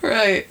woman.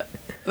 Right.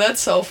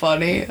 That's so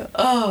funny.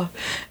 Oh,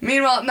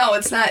 meanwhile, no,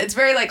 it's not. It's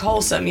very like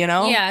wholesome, you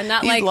know. Yeah,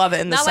 not You'd like love it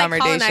in the not summer,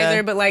 like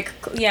colonizer, Daesha. but like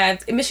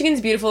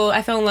Michigan's beautiful.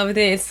 I fell in love with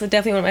it. It's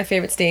definitely one of my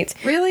favorite states.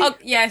 Really? Oh,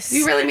 yes.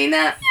 You really mean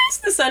that? Yes,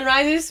 the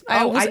sunrises.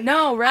 I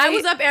know, right? I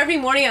was up every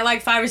morning at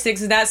like 5 or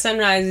 6. That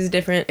sunrise is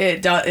different.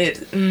 It does.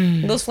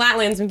 Those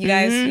flatlands, you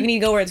guys, you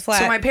need to go where it's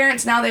flat. So my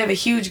parents now, they have a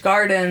huge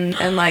garden,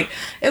 and like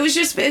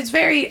it's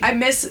very. I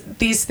miss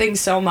these things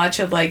so much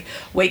of like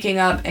waking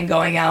up and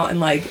going out and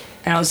like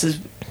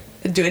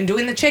doing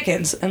the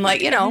chickens and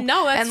like No,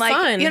 that's and like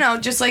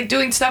fun. just like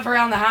doing stuff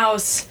around the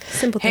house,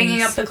 Simple hanging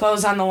things. up the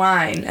clothes on the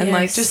line and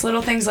like Yes. just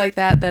little things like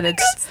that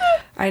it's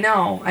I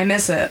know, I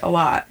miss it a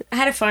lot. I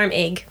had a farm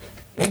egg.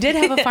 We did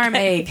have a farm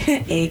egg.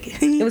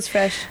 It was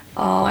fresh.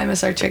 Oh, I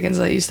miss our chickens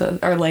that used to,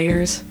 our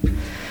layers. We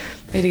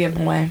had to give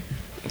them away.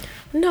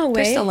 No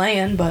way. They're still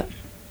laying, but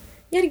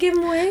You had to give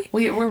them away?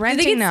 we're Do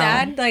renting they get now.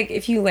 sad? Like,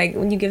 if you, like,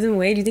 when you give them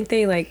away, do you think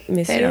they, like,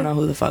 miss you? They don't know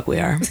who the fuck we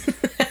are.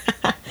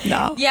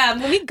 No. Yeah,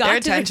 when we got Their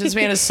to attention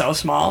span is so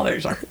small. They're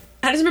just like,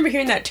 I just remember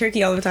hearing that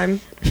turkey all the time.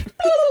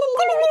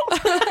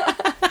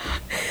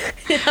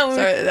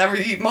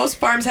 so most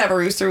farms have a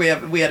rooster. We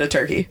had a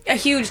turkey. A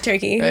huge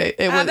turkey. Right,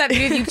 it How was- that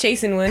video of you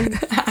chasing one?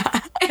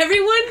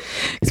 Everyone?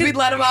 Because we'd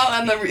let them out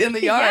in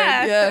the yard.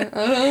 Yeah. Yeah.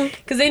 Uh-huh.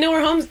 Because they know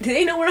where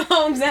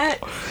home's at.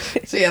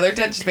 So yeah, their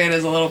attention span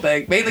is a little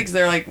big. Mainly because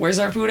they're like, "Where's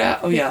our food at?"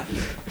 Oh yeah,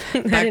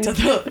 back to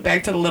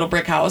the little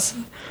brick house.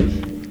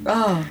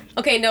 Oh,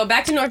 Okay, no,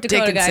 back to North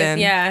Dakota, Dickinson. guys.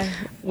 Yeah.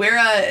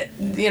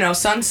 we're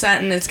sun's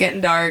setting. It's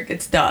getting dark.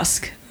 It's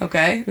dusk.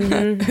 Okay,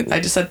 I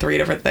just said 3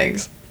 different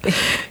things.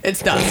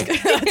 It's dusk.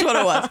 That's what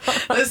it was.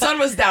 The sun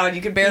was down.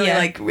 You could barely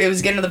it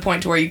was getting to the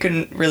point to where you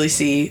couldn't really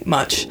see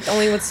much.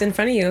 Only what's in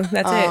front of you.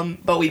 That's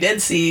it. But we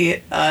did see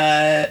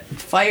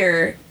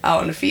fire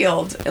out in the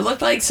field. It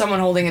looked like someone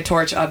holding a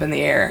torch up in the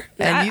air,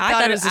 and you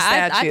thought it was a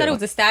statue. I thought it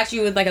was a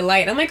statue with like a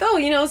light. I'm like, oh,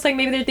 it's like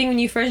maybe their thing when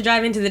you first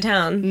drive into the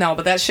town. No,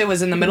 but that shit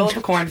was in the middle of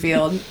a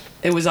cornfield.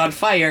 It was on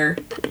fire,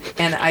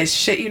 and I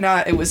shit you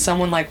not, it was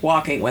someone like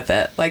walking with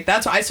it. Like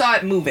that's I saw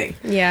it moving.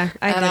 Yeah,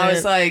 I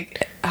was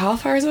like, how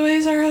far away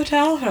is our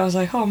hotel? And I was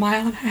like, 1.5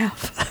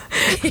 miles.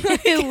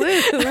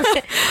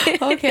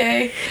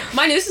 Okay.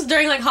 Mind you, this is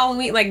during like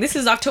Halloween. Like this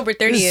is October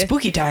 30th. This is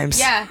spooky times.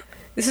 Yeah,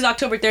 this is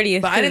October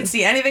 30th. But I didn't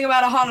see anything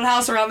about a haunted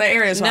house around the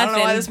area, so I don't know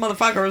why this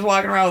motherfucker was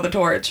walking around with a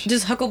torch.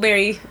 Just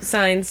huckleberry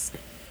signs.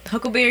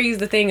 Huckleberry is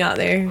the thing out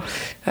there.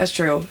 That's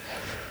true.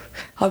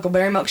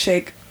 Huckleberry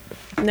milkshake.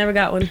 Never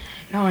got one.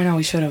 No, I know,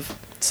 we should have.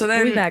 So then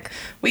We'll be back.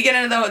 We get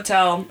into the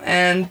hotel,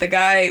 and the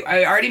guy,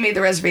 I already made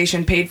the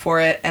reservation, paid for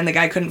it, and the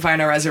guy couldn't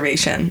find our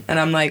reservation. And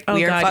I'm like,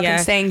 we are fucking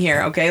staying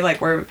here, okay?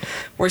 Like, we're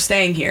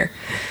staying here.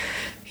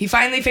 He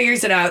finally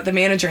figures it out. The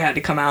manager had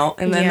to come out,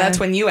 and then that's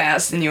when you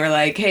asked, and you were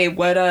like, hey,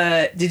 what,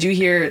 did you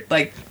hear,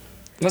 like,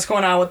 what's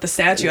going on with the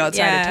statue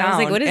outside of town? I was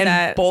like, what is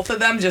that? Both of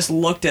them just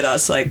looked at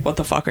us like, what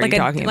the fuck are you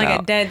talking about? Like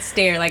a dead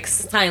stare, like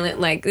silent,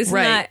 like, this is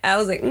not, I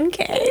was like,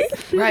 okay.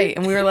 Right,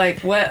 and we were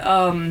like,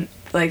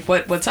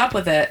 what's up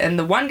with it? And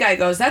the one guy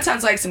goes, that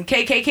sounds like some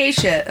KKK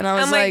shit. And I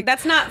was I'm like,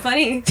 that's not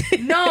funny.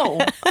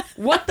 No.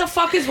 What the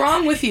fuck is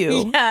wrong with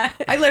you? Yeah.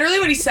 I literally,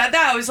 when he said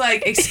that, I was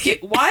like,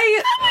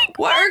 why?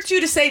 What irked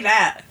you to say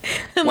that?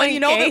 When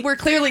you know that we're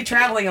clearly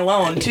traveling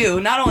alone,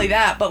 too. Not only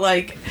that, but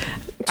like...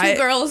 Two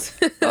girls.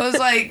 I was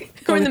like...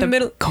 Go in the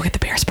middle. Go get the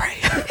bear spray.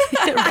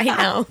 Right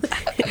now.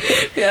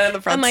 Yeah, in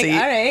the front seat. I'm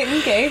like, all right,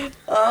 okay.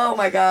 Oh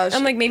my gosh.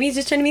 I'm like, maybe he's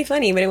just trying to be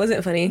funny, but it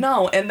wasn't funny.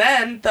 No, and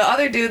then the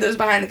other dude that was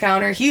behind the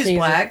counter, he was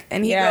black,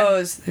 and he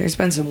goes, there's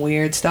been some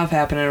weird stuff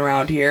happening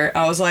around here.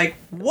 I was like,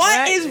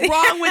 what is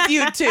wrong with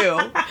you two?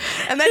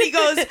 And then he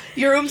goes,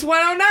 your room's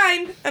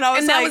 109. And I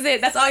was that was it.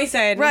 That's all he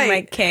said. Right. I'm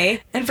like,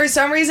 okay. And for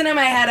some reason in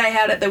my head, I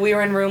had it that we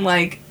were in room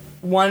like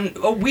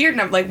a weird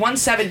number, like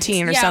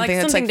 117 or something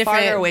that's like different.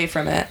 farther away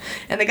from it.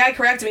 And the guy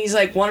corrected me. He's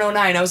like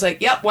 109. I was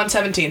like, yep,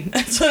 117.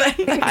 So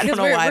then, I don't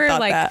know why I thought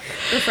that.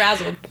 We're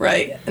frazzled.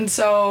 Right. And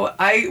so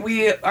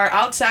we are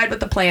outside with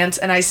the plants,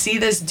 and I see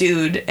this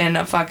dude in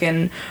a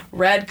fucking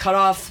red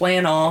cutoff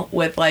flannel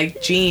with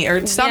like jean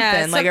or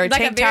something, or a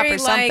tank top or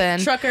something.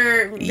 Like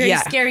trucker, very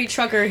scary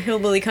trucker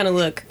hillbilly kind of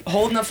look.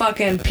 Holding a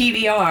fucking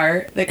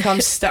PBR that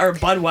comes or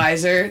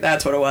Budweiser,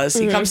 that's what it was.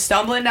 He comes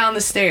stumbling down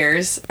the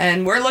stairs,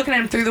 and we're looking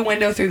at him through the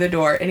window through the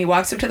door, and he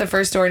walks up to the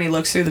first door and he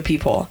looks through the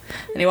peephole,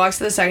 and he walks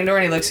to the second door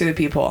and he looks through the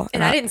peephole.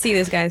 And I didn't see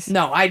this, guys.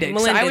 No, I didn't.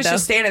 So I was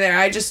just standing there.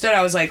 I just stood.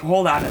 I was like,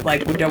 hold on,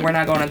 like we're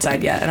not going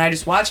inside yet. And I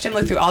just watched him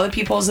look through all the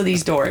peepholes of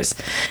these doors,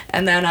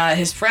 and then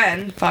his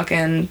friend,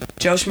 fucking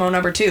Joe Schmo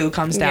number 2,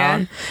 comes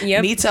down,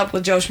 meets up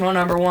with Joe Schmo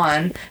number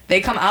 1.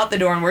 They come out the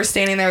door, and we're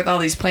standing there with all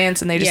these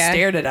plants, and they just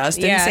stared at us,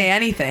 didn't say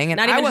anything, and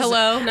not even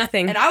hello,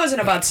 nothing. And I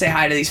wasn't about to say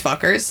hi to these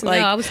fuckers. Like,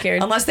 no, I was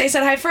scared. Unless they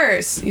said hi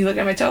first. You look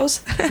at my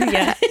toes?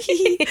 Yeah.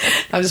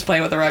 I'm just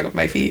playing with the rug with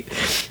my feet.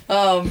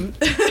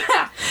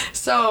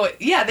 So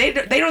yeah, they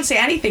don't say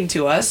anything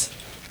to us.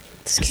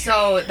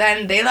 So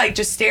then they like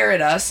just stare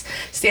at us,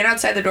 stand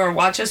outside the door, and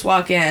watch us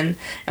walk in.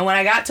 And when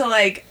I got to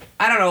like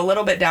I don't know, a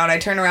little bit down. I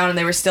turned around and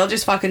they were still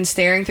just fucking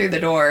staring through the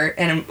door.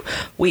 And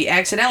we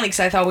accidentally, because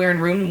I thought we were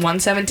in room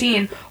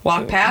 117,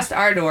 walked past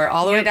our door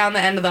all the way down the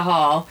end of the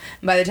hall.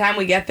 And by the time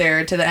we get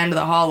there to the end of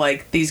the hall,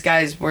 like, these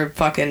guys were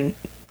fucking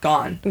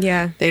gone.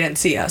 Yeah. They didn't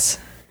see us.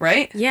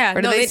 Right? Yeah.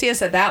 Or did they see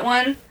us at that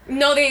one?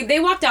 No,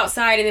 they walked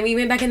outside and then we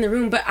went back in the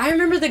room. But I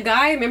remember the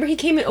guy, he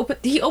came and opened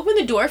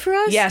the door for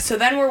us? Yeah, so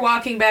then we're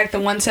walking back, the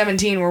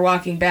 117, we're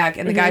walking back,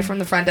 and the guy from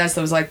the front desk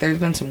that was like, there's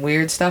been some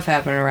weird stuff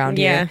happening around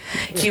here.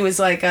 He was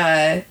like,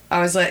 I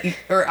said,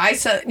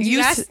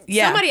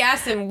 somebody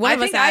asked him,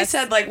 I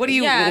said, like,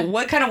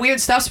 what kind of weird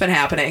stuff's been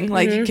happening?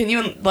 Like, can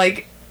you,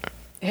 like,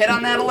 hit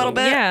on that a little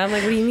bit? Yeah, I'm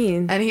like, what do you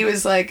mean? And he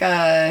was like,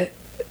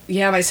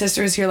 yeah, my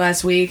sister was here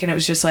last week, and it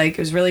was just, like, it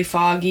was really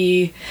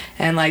foggy,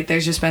 and, like,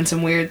 there's just been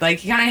some weird, like,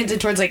 he kind of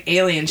hinted towards, like,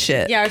 alien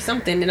shit. Yeah, or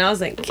something, and I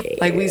was like, okay.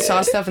 Like, we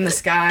saw stuff in the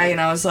sky,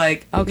 and I was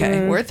like,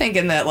 okay, we're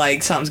thinking that,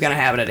 like, something's gonna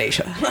happen to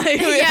Daesha.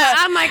 Like, yeah,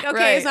 I'm like,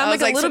 okay, right. so I'm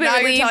like a little bit now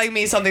relieved. you're telling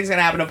me something's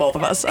gonna happen to both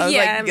of us. I was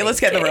like, let's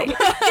get in the room.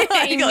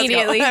 Like,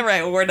 immediately. Let's go.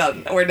 Right, well,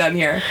 we're done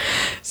here.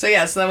 So,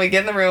 yeah, so then we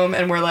get in the room,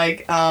 and we're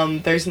like,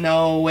 there's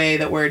no way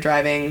that we're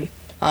driving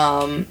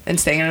and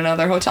staying in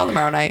another hotel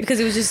tomorrow night.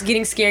 Because it was just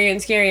getting scarier and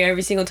scarier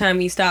every single time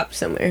we stopped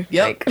somewhere.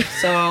 Yep.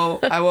 So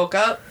I woke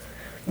up,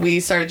 we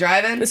started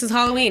driving. This is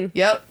Halloween.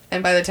 Yep.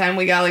 And by the time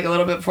we got like a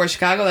little bit before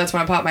Chicago, that's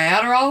when I popped my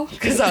Adderall.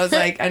 Because I was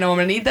like, I know I'm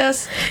going to need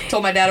this.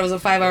 Told my dad it was a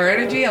 5-hour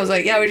energy. I was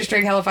like, yeah, we just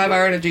drank hella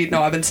 5-hour energy.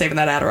 No, I've been saving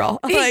that Adderall.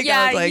 Like,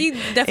 yeah, I was like, he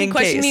definitely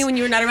questioned me when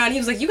you were not around. He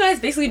was like, you guys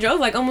basically drove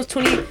like almost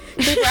 24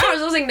 hours.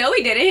 I was like, no,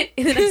 we didn't.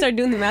 And then I started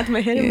doing the math in my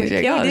head. I'm like,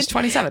 yeah, we did.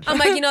 27. I'm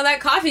like, that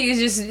coffee is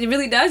just, it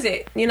really does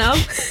it, I'm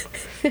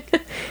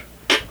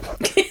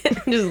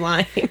just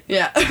lying.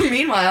 Yeah.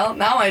 Meanwhile,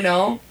 now I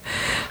know.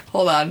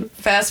 Hold on.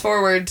 Fast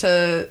forward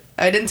to...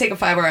 I didn't take a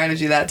 5-hour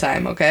energy that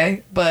time,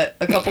 okay? But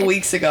a couple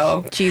weeks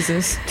ago...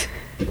 Jesus.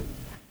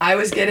 I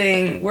was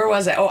getting... Where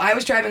was I? Oh, I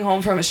was driving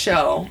home from a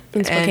show.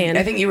 In Spokane. And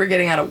I think you were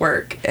getting out of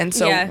work. And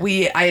so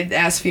I had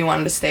asked if you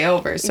wanted to stay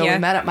over. So we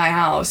met at my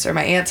house, or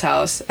my aunt's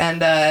house.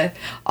 And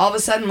all of a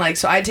sudden, like...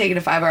 So I'd taken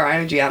a 5-hour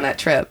energy on that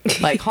trip,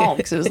 like, home.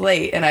 Because it was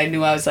late. And I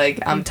knew I was like,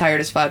 I'm tired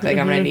as fuck. Like,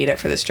 I'm going to need it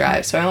for this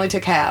drive. So I only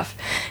took half.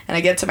 And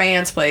I get to my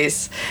aunt's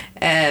place.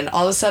 And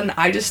all of a sudden,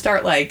 I just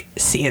start, like,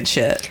 seeing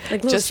shit.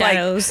 Like little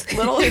shadows. Like,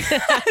 little...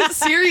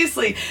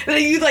 Seriously. And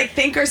then you, like,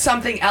 think or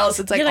something else.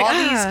 It's like all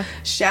these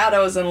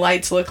shadows and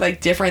lights look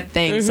like different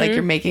things. Like,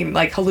 you're making,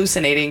 like,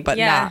 hallucinating, but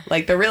not.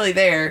 Like, they're really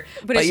there,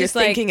 but you're just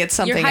thinking it's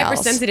something else. You're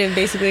hypersensitive,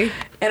 basically.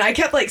 And I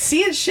kept, like,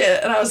 seeing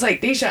shit. And I was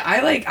like, Daesha,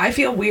 I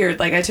feel weird.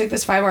 Like, I took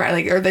this 5-hour,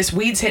 like, or this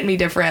weed's hitting me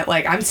different.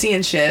 Like, I'm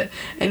seeing shit.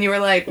 And you were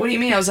like, what do you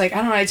mean? I was like, I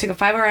don't know. I took a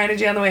 5-hour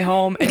energy on the way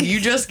home. And you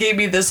just gave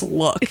me this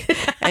look.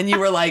 And you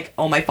were like,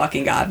 oh my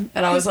fucking God.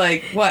 And I was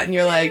like, what? And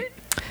you're like,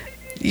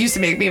 you used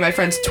to make me and my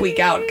friends tweak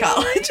out in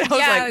college. I was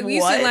like, we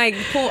used to, like,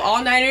 pull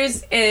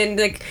all-nighters and,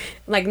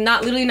 like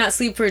not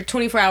sleep for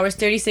 24 hours,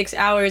 36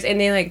 hours, and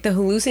then, like, the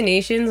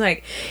hallucinations,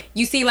 like,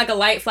 you see, like, a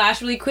light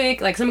flash really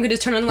quick, like, someone could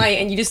just turn on the light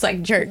and you just,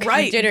 like, jerk.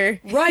 Right. Jitter.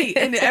 Right.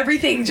 And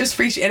everything just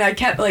freaks you. And I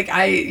kept, like,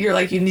 you're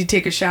like, you need to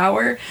take a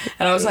shower.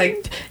 And I was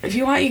like, if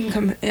you want, you can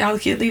come, I'll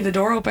leave the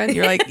door open.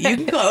 You're like, you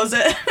can close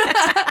it.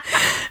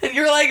 And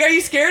you're like, are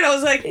you scared? I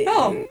was like,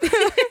 no.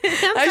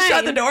 I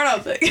shut the door and I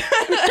was like...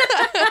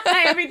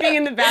 Everything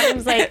in the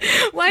bathroom's like,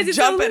 why is it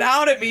jumping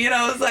out at me? And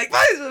I was like,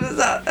 why is this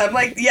up? I'm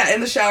like, yeah, in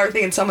the shower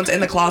thinking someone's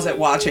in the closet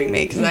watching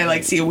me because I,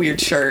 like, see a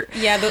weird shirt.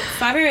 Yeah, the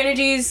 5-hour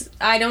energies,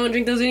 I don't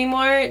drink those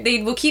anymore.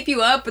 They will keep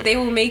you up, but they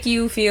will make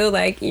you feel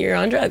like you're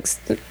on drugs.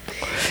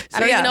 I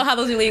don't even know how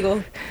those are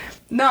legal.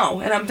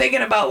 No, and I'm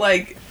thinking about,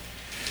 like,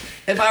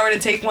 if I were to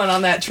take one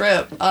on that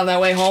trip, on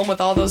that way home with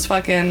all those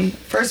fucking...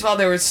 First of all,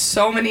 there were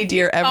so many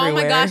deer everywhere. Oh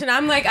my gosh, and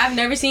I'm like, I've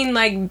never seen,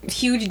 like,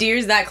 huge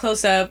deers that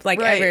close up, like,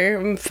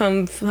 ever,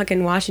 from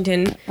fucking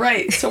Washington.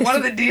 Right, so one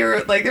of the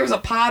deer, like, there was a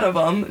pod of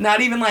them,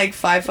 not even, like,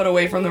 5 foot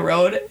away from the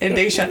road, and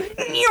Daesha,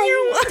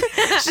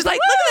 she's like,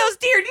 look at those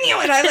deer,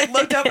 and I, like,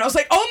 looked up, and I was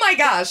like, oh my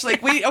gosh,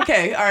 like,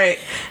 okay, all right.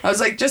 I was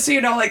like, just so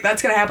you know, like,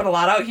 that's gonna happen a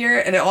lot out here,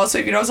 and it also,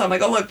 if you know, so I'm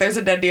like, oh, look, there's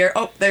a dead deer,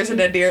 oh, there's a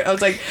dead deer. I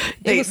was like,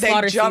 they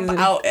jump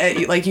out at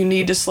you, like, you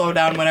need to slow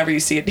down whenever you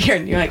see a deer,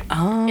 and you're like,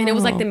 oh. And it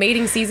was like the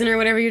mating season or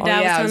whatever your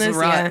dad was telling us.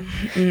 Rut.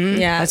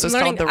 Yeah, that's what's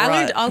called the rut. I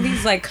learned all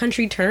these, like,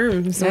 country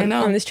terms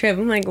on this trip.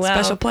 I'm like, wow,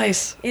 special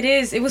place. It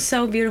is. It was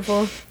so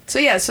beautiful. So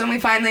yeah, so we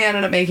finally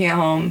ended up making it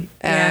home,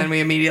 and we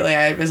immediately,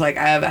 I was like,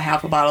 I have a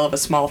half a bottle of a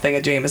small thing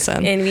of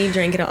Jameson, and we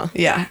drank it all.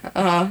 Yeah,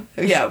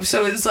 yeah.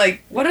 So it's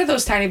like, what are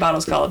those tiny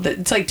bottles called?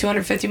 It's like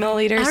 250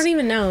 milliliters. I don't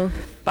even know.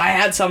 But I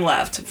had some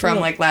left from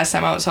like last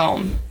time I was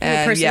home,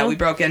 and yeah, we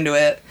broke into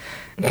it.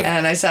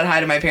 And I said hi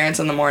to my parents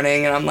in the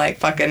morning, and I'm like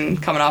fucking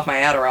coming off my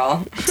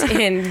Adderall.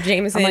 And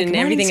Jameson like, and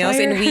everything else,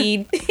 and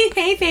weed.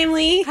 Hey,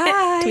 family.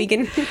 Hi.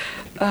 Tweaking.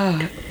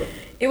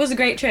 It was a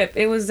great trip.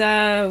 It was,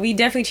 we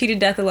definitely cheated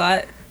death a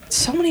lot.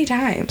 So many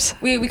times.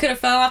 We could have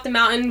fell off the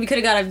mountain. We could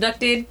have got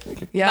abducted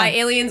by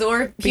aliens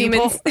or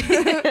humans.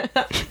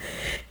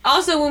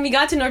 Also, when we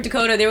got to North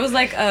Dakota, there was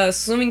like a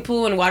swimming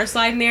pool and water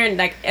slide in there, and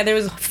like there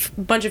was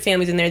a bunch of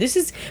families in there. This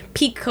is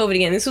peak COVID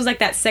again. This was like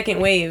that second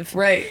wave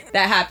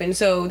that happened.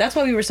 So that's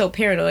why we were so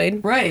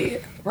paranoid.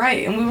 Right.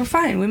 And we were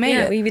fine. We made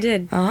it. We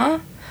did.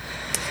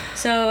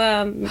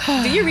 So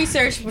do your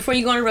research before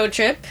you go on a road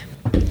trip.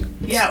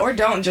 Yeah, or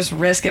don't just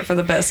risk it for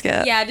the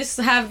biscuit. Yeah, just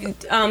have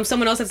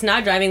someone else that's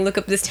not driving look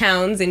up these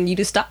towns, and you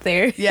just stop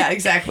there. Yeah,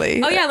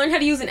 exactly. Oh yeah, learn how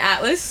to use an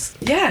atlas.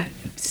 Yeah.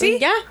 See?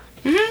 Yeah.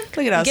 Mm-hmm.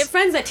 Look at us. Get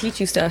friends that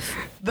teach you stuff.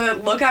 The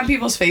look on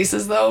people's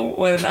faces, though,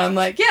 when I'm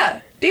like,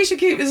 yeah, Daesha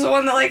Keep is the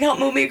one that, like, helped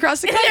move me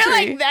across the country.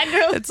 They're like, that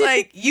girl. It's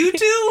like, you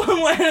two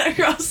went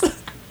across the...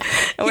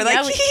 And we're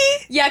like,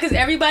 yeah, because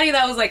everybody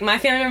that was like, my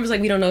family members was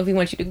like, we don't know if we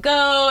want you to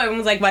go. Everyone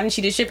was like, why didn't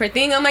she just ship her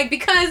thing? I'm like,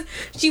 because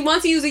she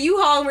wants to use a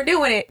U-Haul and we're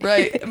doing it.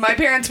 Right. My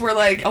parents were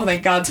like, oh,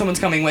 thank God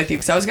someone's coming with you,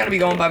 because I was going to be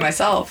going by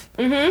myself.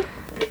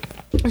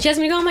 Mm-hmm. She asked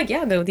me to go. I'm like,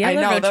 yeah, though. I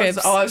love road trips.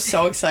 I was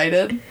so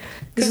excited.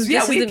 Because,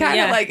 yeah, we kind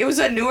of, like, it was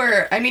a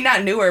newer, I mean,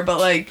 not newer, but,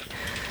 like,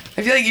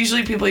 I feel like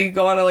usually people you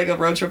go on a, like, a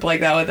road trip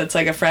like that with, it's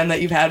like a friend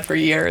that you've had for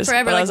years.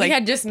 Forever. But Like, I was we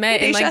had just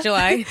met in, like,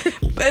 July.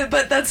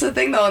 but that's the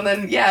thing, though. And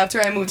then, yeah,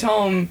 after I moved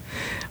home,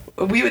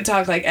 we would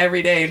talk, like,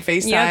 every day and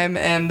FaceTime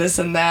and this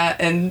and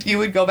that. And you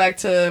would go back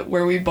to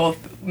where we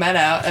both met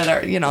at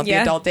our, you know, the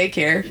adult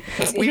daycare.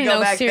 We'd go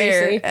back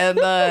seriously. There.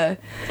 And,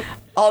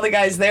 all the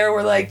guys there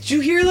were like, did you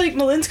hear, like,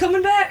 Malin's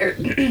coming back? Or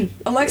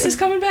Alexa's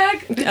coming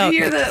back? Did you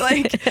hear that,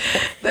 like,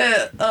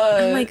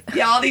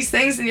 all these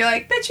things? And you're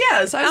like, bitch,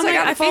 yes. I was like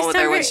on the phone with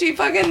her when she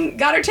fucking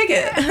got her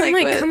ticket. I'm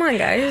like, come on,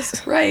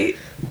 guys. Right.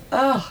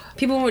 Oh.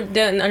 People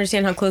didn't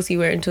understand how close you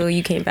were until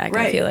you came back,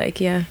 I feel like,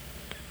 yeah.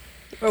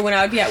 Or when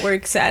I would be at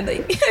work sad,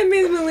 like, I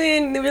miss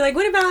Malin. They were like,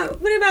 what about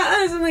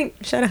us? I'm like,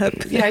 shut up.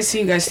 Yeah, I see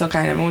you guys still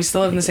kind of, and we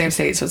still live in the same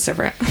state, so it's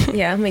different.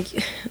 Yeah, I'm like,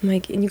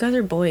 and you guys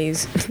are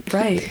boys.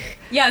 Right.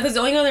 Yeah, because the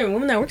only other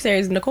woman that works there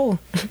is Nicole.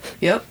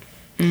 Yep.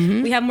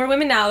 Mm-hmm. We have more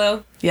women now,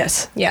 though.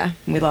 Yes. Yeah.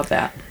 We love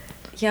that.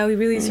 Yeah, we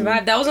really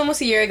survived. That was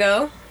almost a year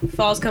ago.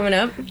 Fall's coming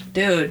up.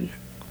 Dude.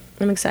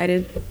 I'm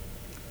excited.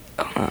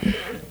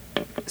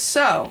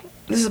 So,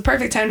 this is a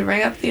perfect time to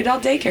bring up the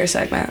adult daycare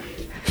segment.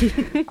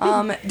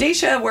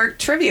 Daesha worked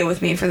trivia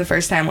with me for the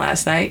first time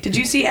last night. Did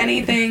you see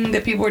anything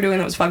that people were doing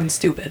that was fucking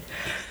stupid?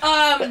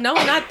 No,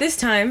 not this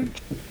time.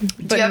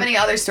 Do you have any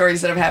other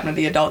stories that have happened at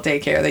the adult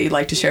daycare that you'd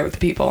like to share with the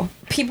people?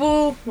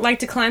 People like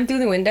to climb through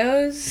the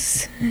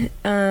windows.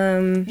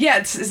 That's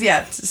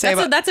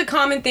a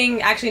common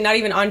thing. Actually, not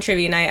even on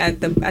trivia night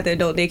at the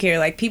adult daycare.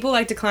 Like, people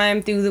like to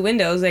climb through the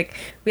windows. Like,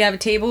 we have a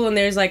table and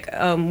there's like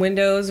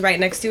windows right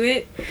next to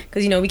it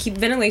because, you know, we keep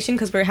ventilation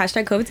because we're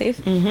 #COVID safe.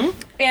 Mm-hmm.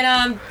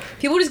 And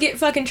people just get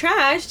fucking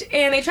trashed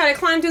and they try to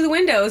climb through the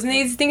windows and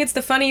they just think it's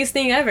the funniest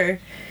thing ever.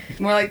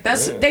 We're like,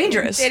 that's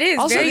dangerous. It is.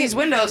 Also, these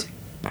windows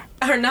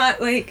are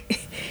not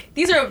like,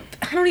 these are,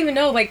 I don't even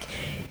know, like,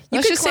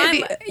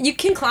 you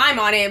can climb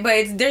on it,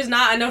 but there's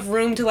not enough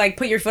room to, like,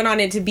 put your foot on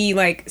it to be,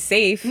 like,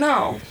 safe.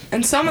 No.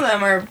 And some of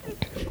them are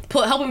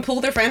helping pull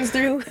their friends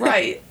through.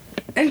 Right.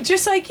 And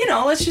just, like, you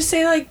know, let's just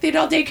say, like, the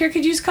adult daycare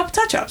could use a couple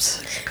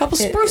touch-ups. A couple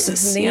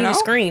spruces, they you need know? a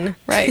screen.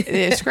 Right.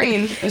 A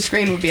screen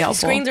would be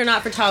helpful. Screens are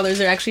not for toddlers.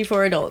 They're actually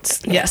for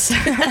adults. Yes.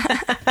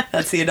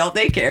 That's the adult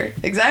daycare.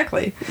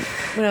 Exactly.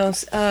 What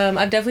else?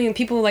 I've definitely...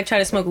 People, like, try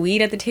to smoke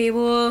weed at the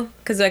table.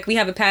 Because, like, we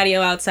have a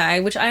patio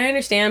outside, which I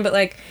understand, but,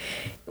 like...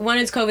 One,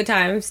 it's COVID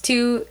times.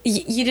 Two,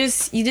 you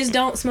just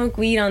don't smoke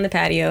weed on the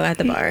patio at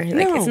the bar.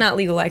 Like, it's not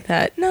legal like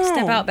that. No.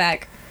 Step out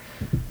back.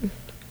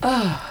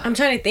 I'm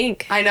trying to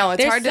think. I know,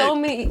 it's hard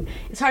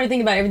to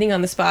think about everything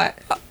on the spot.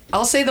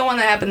 I'll say the one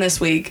that happened this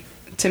week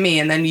to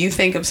me, and then you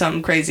think of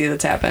something crazy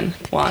that's happened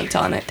while I'm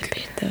telling it.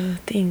 The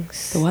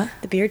things. The what?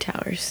 The beer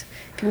towers.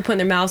 People putting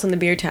their mouths on the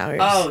beer towers.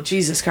 Oh,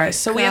 Jesus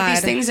Christ. So we have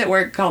these things at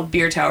work called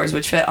beer towers,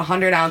 which fit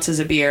 100 ounces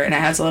of beer, and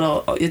it has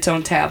its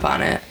own tap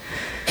on it.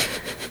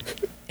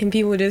 And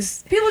people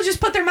just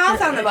put their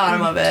mouth on the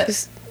bottom of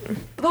it.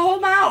 The whole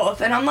mouth.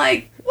 And I'm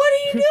like, what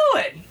are you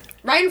doing?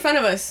 Right in front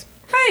of us.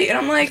 Right. And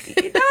I'm like,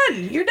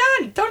 you're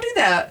done. Don't do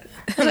that.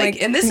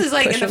 Like, and this is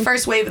like in the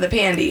first wave of the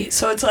pandy.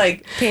 So it's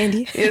like...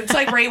 Pandy. It's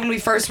like right when we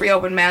first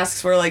reopened,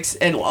 masks were like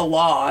a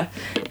law.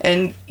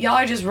 And y'all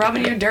are just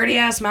rubbing your dirty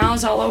ass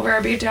mouths all over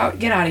our beer tower.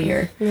 Get out of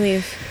here.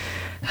 Leave.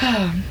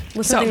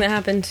 What's something that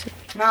happened?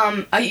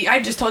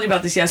 I just told you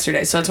about this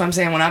yesterday, so that's what I'm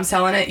saying. When I'm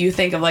telling it, you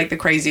think of like the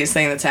craziest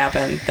thing that's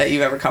happened that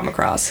you've ever come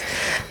across.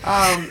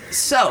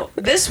 So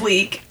this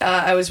week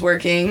I was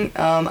working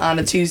on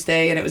a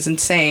Tuesday, and it was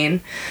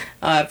insane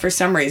for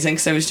some reason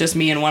because it was just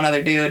me and one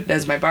other dude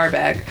as my bar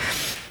back.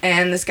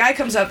 And this guy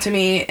comes up to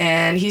me,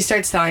 and he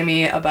starts telling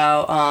me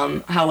about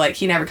how, like,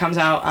 he never comes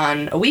out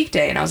on a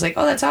weekday. And I was like,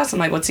 oh, that's awesome.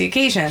 Like, what's the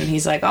occasion?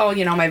 He's like, oh,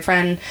 you know, my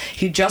friend,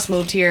 he just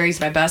moved here. He's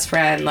my best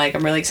friend. Like,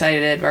 I'm really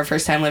excited. Our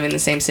first time living in the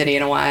same city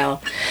in a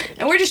while.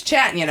 And we're just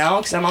chatting, you know,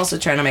 because I'm also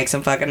trying to make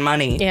some fucking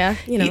money. Yeah,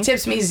 you know. He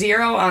tips me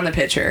 $0 on the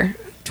pitcher.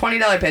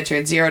 $20 pitcher,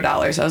 it's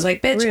 $0. I was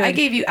like, bitch, Rude. I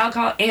gave you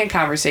alcohol and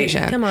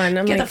conversation. Come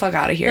on. Get the fuck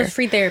out of here. That's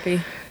free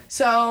therapy.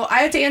 So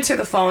I had to answer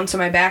the phone, so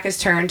my back is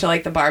turned to,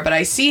 like, the bar, but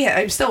I'm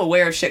still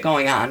aware of shit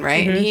going on,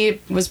 right? And he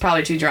was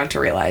probably too drunk to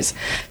realize.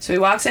 So he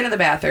walks into the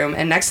bathroom,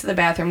 and next to the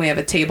bathroom we have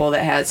a table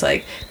that has,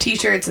 like,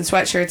 t-shirts and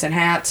sweatshirts and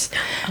hats.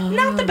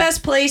 Not the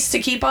best place to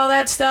keep all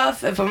that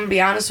stuff, if I'm gonna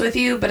be honest with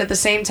you, but at the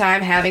same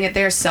time, having it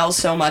there sells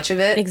so much of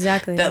it.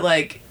 Exactly. That,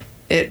 like,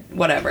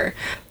 whatever.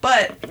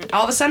 But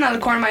all of a sudden, out of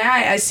the corner of my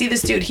eye, I see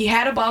this dude. He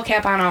had a ball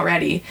cap on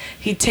already.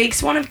 He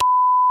takes one of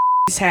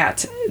his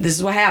hats. This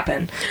is what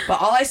happened.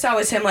 But all I saw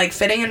was him, like,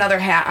 fitting another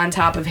hat on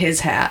top of his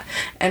hat.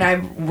 And I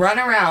run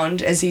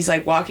around as he's,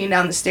 like, walking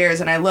down the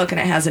stairs, and I look, and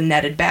it has a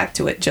netted back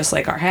to it, just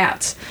like our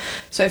hats.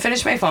 So I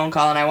finish my phone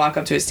call, and I walk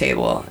up to his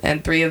table,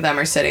 and 3 of them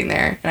are sitting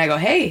there. And I go,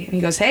 hey. And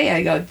he goes, hey.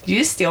 I go, did you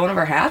just steal one of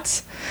our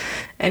hats?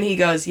 And he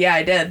goes, yeah,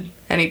 I did.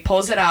 And he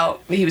pulls it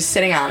out. He was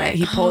sitting on it.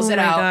 He pulls it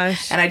out,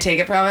 and I take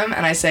it from him,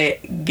 and I say,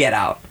 get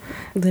out.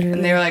 Literally.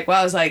 And they were like,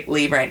 well, I was like,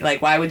 leave right.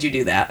 Like, why would you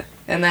do that?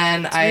 And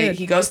then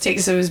he goes to take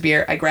a sip of his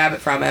beer. I grab it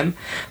from him,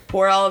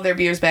 pour all of their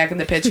beers back in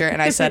the pitcher,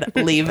 and I said,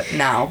 leave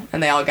now.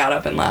 And they all got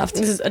up and left.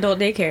 This is adult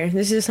daycare.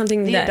 This is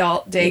something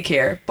adult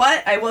daycare.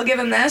 But I will give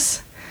him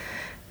this.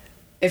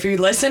 If you're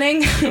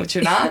listening, which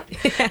you're not,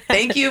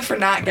 thank you for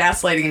not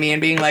gaslighting me and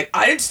being like,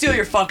 I didn't steal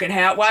your fucking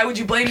hat. Why would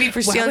you blame me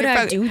for stealing your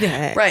fucking... Why would I do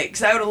that? Right,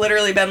 because I would have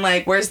literally been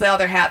like, where's the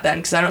other hat then?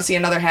 Because I don't see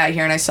another hat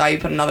here, and I saw you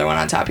put another one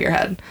on top of your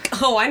head.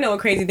 Oh, I know a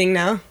crazy thing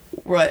now.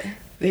 What?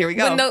 Here we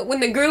go.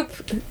 When the group...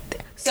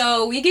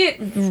 So we get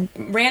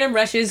random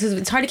rushes because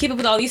it's hard to keep up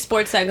with all these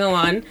sports that go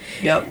on.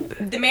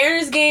 Yep. The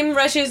Mariners game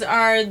rushes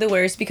are the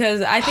worst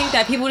because I think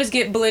that people just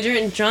get belligerent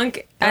and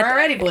drunk. They're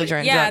already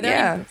belligerent. Yeah,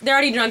 drunk. They're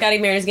already drunk at a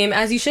Mariners game,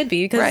 as you should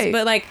be. Because, right.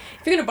 But, like,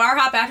 if you're going to bar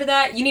hop after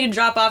that, you need to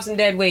drop off some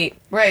dead weight.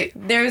 Right.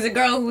 There was a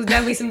girl who was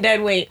definitely some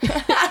dead weight.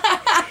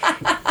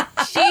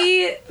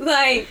 She,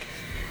 like...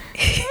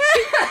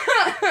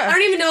 I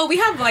don't even know.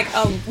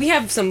 We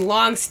have some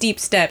long, steep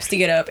steps to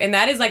get up, and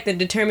that is like the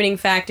determining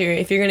factor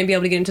if you're going to be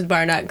able to get into the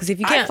bar or not. Because if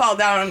you can't, I fall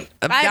down it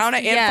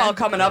and fall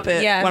coming up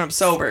it when I'm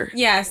sober.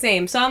 Yeah,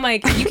 same. So I'm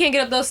like, you can't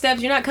get up those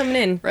steps. You're not coming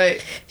in.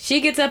 Right.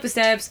 She gets up the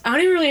steps. I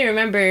don't even really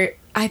remember.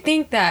 I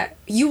think that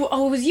it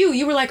was you.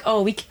 You were like,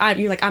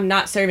 you're like, I'm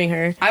not serving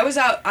her. I was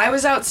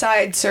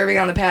outside serving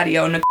on the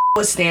patio, and Nicole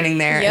was standing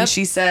there, and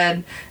she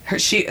said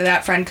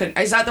that friend couldn't.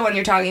 Is that the one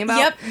you're talking about?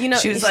 Yep. You know,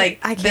 she was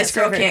like, this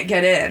girl can't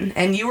get in,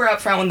 and you were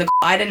up front when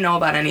I didn't know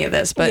about any of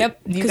this, but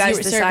you guys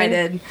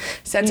decided.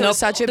 Senta was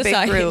such a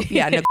big group.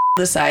 Yeah, Nicole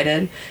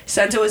decided.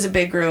 Senta was a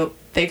big group.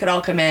 They could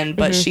all come in,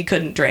 but she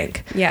couldn't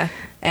drink. Yeah.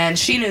 And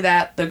she knew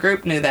that. The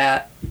group knew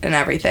that, and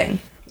everything.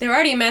 They were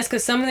already a mess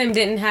because some of them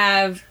didn't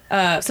have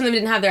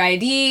their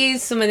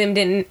IDs. Some of them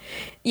didn't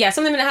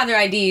have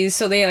their IDs.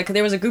 So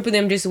there was a group of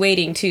them just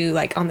waiting to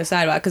on the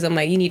sidewalk because I'm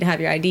like, you need to have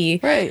your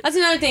ID. Right. That's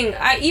another thing.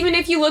 Even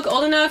if you look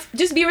old enough,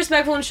 just be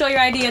respectful and show your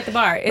ID at the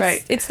bar.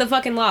 It's the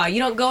fucking law. You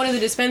don't go into the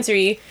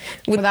dispensary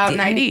without an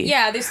ID.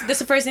 Yeah, this is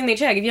the first thing they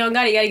check. If you don't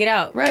got it, you gotta get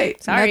out.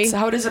 Right. Sorry. That's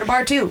how it is at a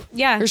bar too.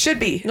 Yeah. There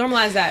should be.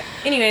 Normalize that.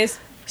 Anyways.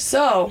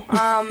 So,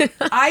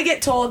 I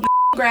get told.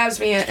 Grabs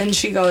me and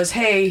she goes,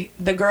 hey,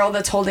 the girl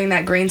that's holding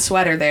that green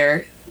sweater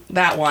there,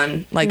 that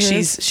one,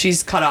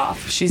 she's cut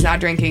off. She's not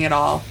drinking at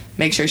all.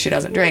 Make sure she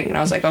doesn't drink. And I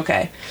was like,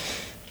 okay.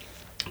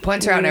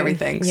 Points her out and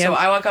everything. Yep. So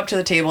I walk up to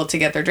the table to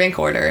get their drink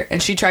order,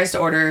 and she tries to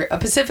order a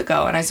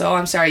Pacifico. And I said, oh,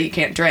 I'm sorry, you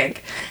can't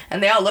drink.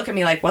 And they all look at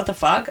me like, what the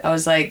fuck? I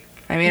was like,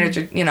 I made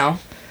her,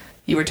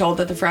 you were told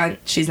at the front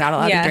she's not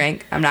allowed to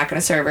drink. I'm not going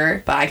to serve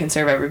her, but I can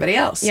serve everybody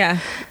else. Yeah.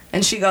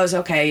 And she goes,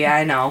 okay, yeah,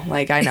 I know.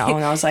 I know.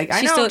 And I was like,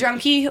 I know,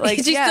 drunkie.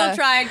 She still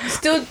tried.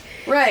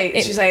 Right.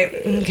 She's like,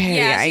 okay,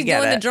 yeah, I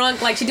get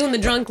it. She's doing the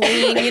drunk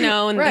lean,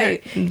 and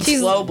right. She's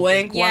slow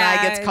blink. One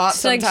eye gets caught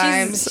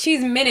sometimes.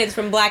 She's minutes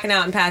from blacking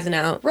out and passing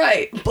out.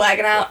 Right.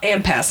 Blacking out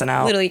and passing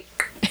out. Literally.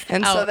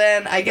 And so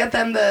then I get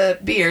them the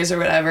beers or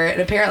whatever,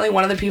 and apparently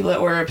one of the people that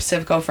ordered a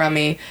Pacifico from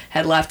me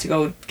had left to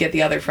go get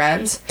the other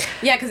friends.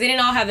 Yeah, because they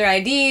didn't all have their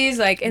IDs,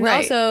 and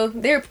also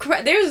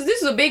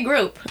this is a big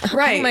group.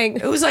 Right.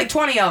 It was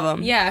 20 of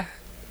them. Yeah.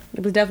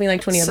 It was definitely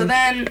 20 of them. So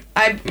then,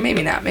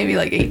 maybe not, maybe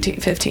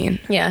 18, 15.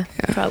 Yeah,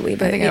 probably.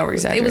 But I think I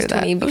over-exaggerated. It was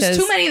 20 that. It was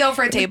too many, though,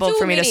 for a table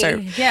for me to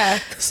serve. Yeah.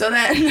 So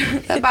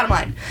then, that's bottom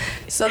line.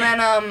 So then,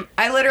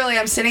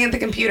 I'm sitting at the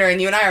computer, and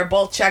you and I are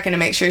both checking to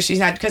make sure she's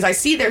not, because I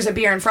see there's a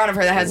beer in front of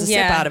her that has a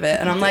sip out of it,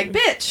 and I'm like,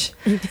 bitch,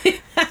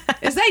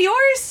 is that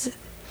yours?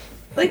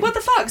 What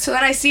the fuck? So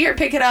then I see her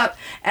pick it up,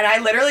 and I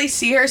literally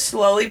see her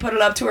slowly put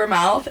it up to her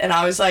mouth, and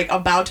I was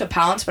about to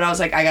pounce, but I was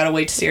like, I gotta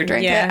wait to see her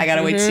drink it. I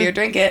gotta wait to see her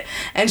drink it.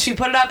 And she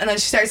put it up, and then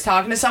she starts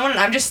talking to someone, and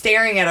I'm just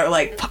staring at her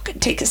like, fucking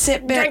take a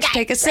sip, bitch,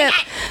 take a sip.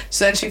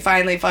 So then she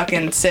finally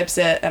fucking sips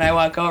it, and I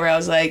walk over, I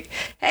was like,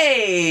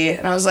 hey,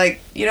 and I was like,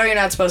 you're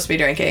not supposed to be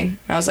drinking. And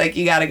I was like,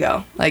 you gotta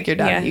go. You're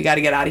done. Yeah. You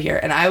gotta get out of here.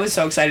 And I was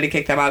so excited to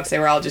kick them out, because they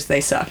were all they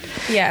sucked.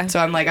 Yeah.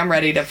 So I'm like, I'm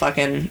ready to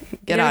fucking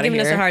get out of here.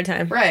 Giving us a hard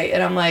time. Right.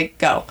 And I'm like,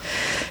 go.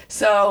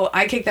 So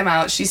I kick them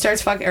out. She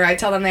starts I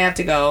tell them they have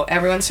to go.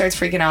 Everyone starts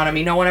freaking out on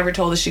me. No one ever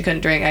told us she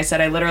couldn't drink. I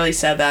said, I literally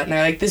said that. And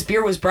they're like, this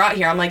beer was brought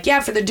here. I'm like, yeah,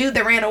 for the dude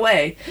that ran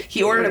away.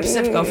 He ordered a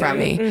Pacifico from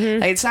me.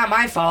 It's not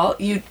my fault.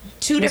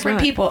 two different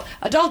people.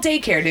 Adult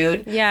daycare,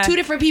 dude. Yeah. 2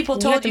 different people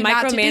told you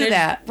not to do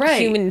that.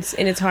 Right. Humans,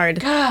 and it's hard.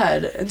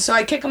 God. And so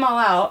I kick them all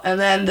out, and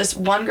then this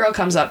one girl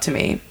comes up to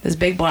me, this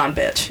big blonde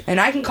bitch, and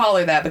I can call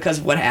her that because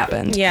of what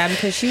happened. Yeah,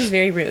 because she was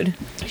very rude.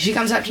 She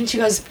comes up and she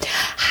goes,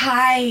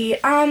 "Hi,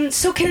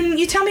 so can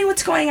you tell me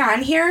what's going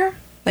on here?"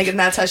 Like, and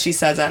that's how she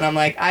says it, and I'm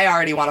like, I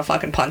already want to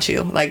fucking punch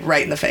you, like,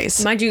 right in the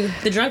face. Mind you,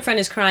 the drunk friend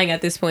is crying at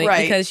this point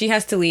because she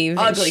has to leave.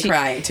 Ugly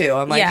crying, too.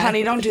 I'm like,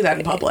 honey, don't do that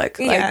in public.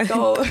 Like,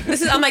 go.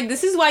 I'm like,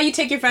 this is why you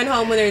take your friend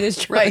home when they're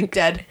this drunk. Right,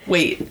 dead.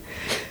 Wait.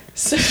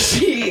 So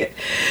she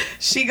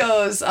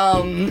goes,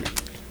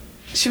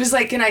 she was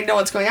like, "Can I know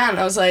what's going on?" And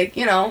I was like,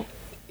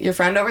 your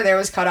friend over there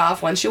was cut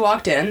off when she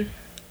walked in.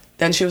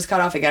 Then she was cut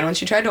off again when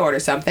she tried to order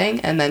something,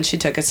 and then she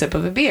took a sip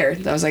of a beer.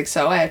 I was like,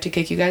 "So I have to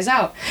kick you guys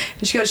out."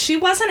 And she goes, "She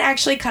wasn't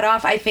actually cut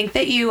off. I think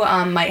that you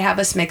might have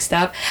us mixed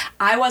up.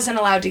 I wasn't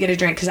allowed to get a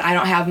drink because I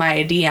don't have my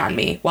ID on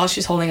me," while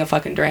she's holding a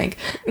fucking drink.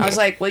 I was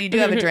like, "Well, you do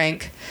have a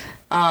drink."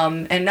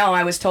 And no,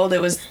 I was told it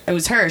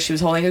was her. She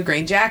was holding a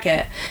green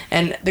jacket,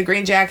 and the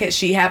green jacket,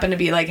 she happened to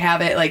be like,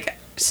 have it like,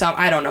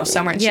 I don't know,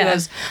 somewhere. And she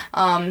goes,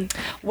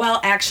 "Well,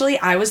 actually,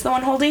 I was the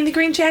one holding the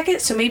green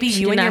jacket, so maybe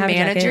you and your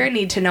manager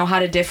need to know how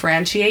to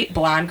differentiate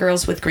blonde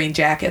girls with green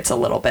jackets a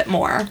little bit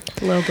more."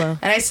 Low blow.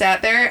 And I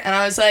sat there, and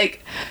I was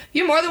like,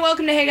 "You're more than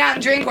welcome to hang out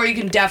and drink, or you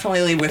can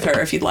definitely leave with her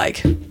if you'd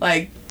like.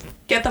 Like,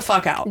 get the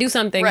fuck out. Do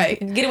something.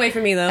 Right. Get away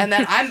from me, though." And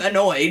then I'm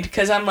annoyed,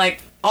 because I'm,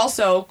 like,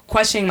 also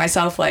questioning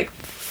myself, like,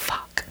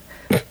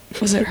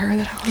 was it her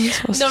that I was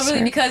supposed to No,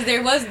 really, because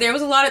there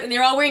was a lot of, and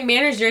they're all wearing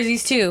Manners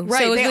jerseys too. Right,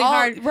 so it was really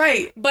hard.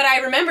 Right. But I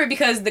remember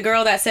because the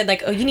girl that said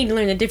like, "Oh, you need to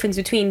learn the difference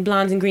between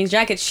blondes and green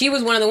jackets," she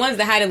was one of the ones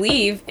that had to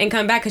leave and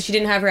come back because she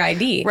didn't have her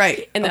ID.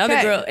 Right. And the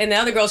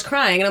other girl's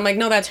crying, and I'm like,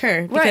 "No, that's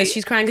her because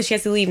she's crying because she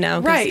has to leave now.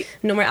 Right.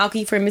 No more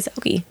alky for Miss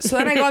Alky." So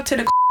then I go up to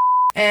the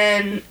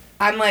and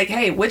I'm like,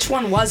 "Hey, which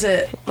one was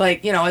it?"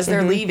 Like, as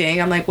they're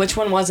leaving, I'm like, "Which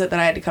one was it that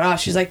I had to cut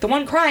off?" She's like, "The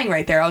one crying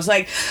right there." I was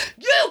like,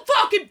 "You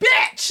fucking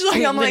bitch!"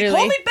 Like, I'm like,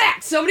 "Hold me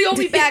back. Somebody hold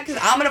me back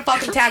because I'm going to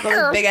fucking tackle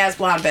this big-ass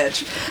blonde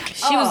bitch."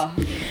 She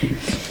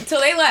was... So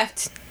they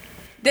left.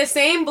 The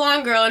same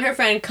blonde girl and her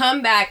friend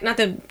come back, not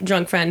the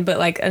drunk friend, but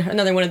like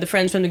another one of the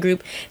friends from the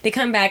group. They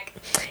come back,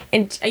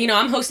 and,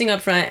 I'm hosting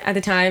up front at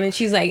the time, and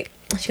she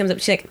comes up,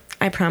 she's like,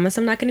 "I promise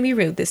I'm not going to be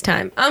rude this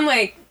time." I'm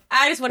like...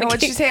 I just want to.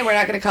 What'd she say? We're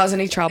not going to cause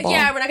any trouble.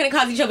 Yeah, we're not going to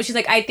cause any trouble. She's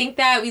like, "I think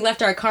that we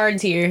left our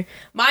cards here."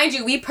 Mind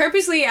you, we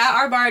purposely at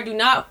our bar do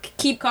not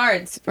keep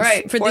cards.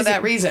 Right, for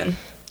that reason.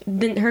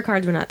 Then her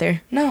cards were not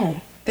there.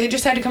 No, they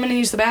just had to come in and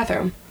use the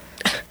bathroom.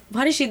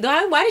 Why does she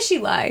lie? Why does she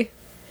lie?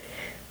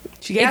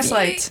 She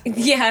gaslights.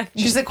 Yeah.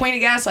 She's the queen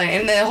of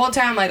gaslighting. And the whole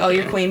time, like, "Oh,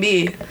 you're queen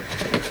bee.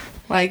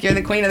 Like, you're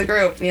the queen of the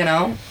group,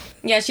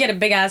 Yeah, she had a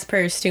big ass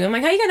purse too. I'm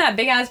like, "How you got that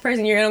big ass purse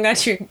and you don't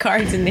got your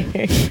cards in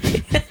there?"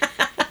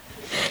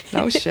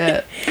 No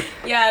shit.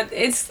 Yeah,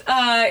 it's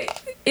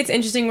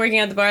interesting working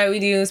at the bar that we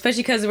do,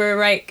 especially because we're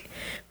right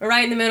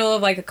in the middle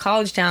of like a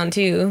college town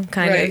too,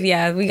 kind of.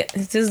 Yeah,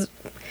 it's just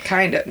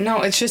kind of.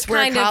 No, it's just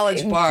we're a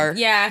college bar.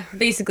 Yeah,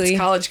 basically. It's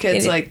college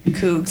kids like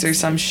Cougs or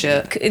some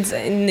shit. It's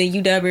in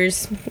the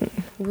UWers.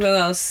 Who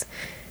else?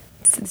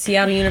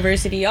 Seattle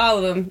University, all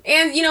of them.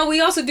 And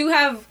we also do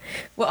have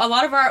a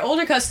lot of our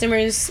older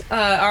customers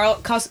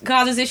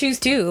causes issues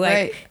too.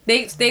 Like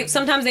they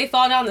sometimes they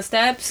fall down the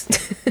steps.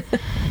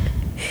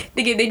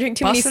 They drink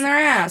too Busting their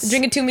ass.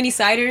 Drinking too many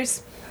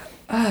ciders.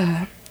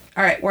 All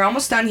right, we're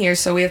almost done here,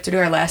 so we have to do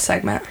our last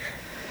segment.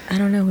 I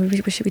don't know.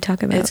 What should we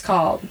talk about? It's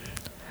called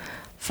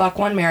Fuck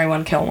One, Marry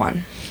One, Kill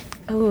One.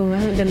 Oh, I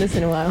haven't done this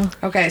in a while.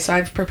 Okay, so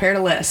I've prepared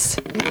a list.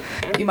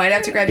 You might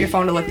have to grab your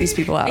phone to look these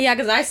people up. Yeah,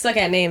 because I suck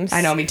at names.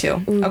 I know, me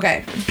too. Ooh.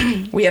 Okay,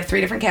 we have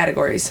 3 different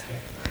categories.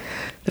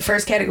 The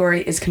first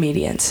category is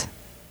comedians.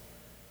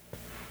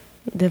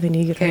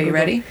 Definitely. Okay, you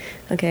ready?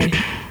 Okay.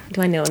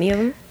 Do I know any of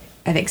them?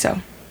 I think so.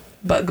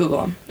 But Google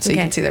them so you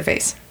can see their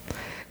face.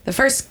 The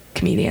first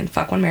comedian,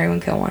 Fuck One, Marry One,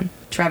 Kill One.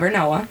 Trevor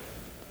Noah.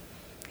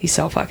 He's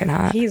so fucking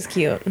hot. He's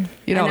cute.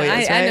 You know who he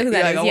is, right? I know who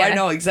that is. Like, I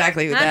know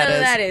exactly who that is. I know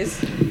who that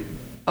is.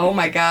 Oh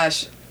my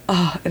gosh.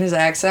 Oh, and his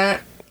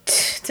accent.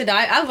 To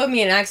die. I love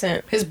me an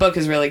accent. His book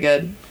is really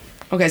good.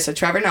 Okay, so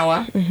Trevor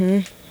Noah.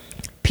 Mm-hmm.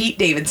 Pete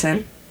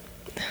Davidson.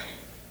 Do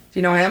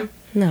you know him?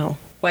 No.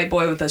 White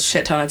boy with a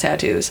shit ton of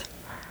tattoos.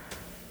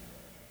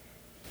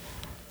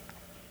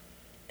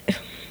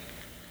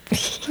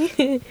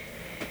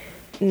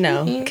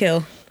 No.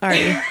 Kill.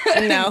 Already.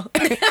 No.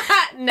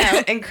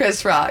 No. And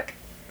Chris Rock.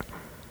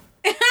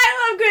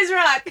 I love Chris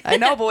Rock. I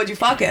know, but would you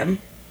fuck him?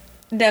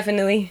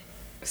 Definitely.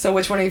 So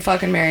which one are you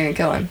fucking marrying and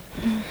killing?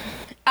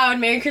 I would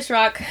marry Chris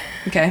Rock.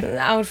 Okay.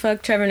 I would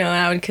fuck Trevor Noah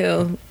and I would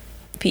kill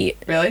Pete.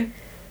 Really?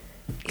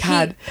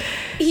 God.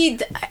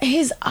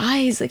 His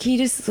eyes, like, he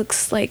just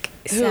looks like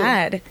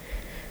sad.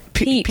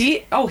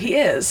 Pete? Oh, he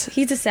is.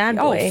 He's a sad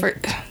boy.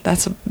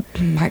 That's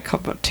my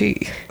cup of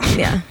tea.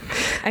 Yeah.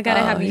 You gotta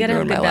have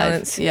good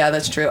balance. Yeah,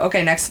 that's true.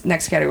 Okay,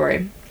 next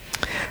category.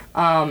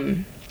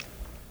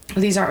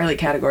 These aren't really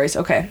categories.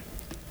 Okay.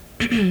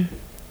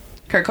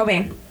 Kurt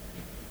Cobain.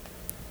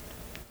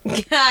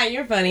 Yeah,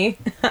 you're funny.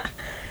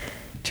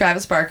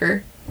 Travis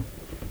Barker.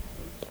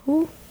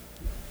 Who?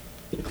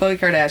 Khloe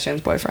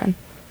Kardashian's boyfriend.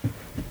 You're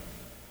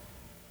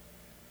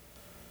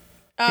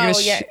Oh,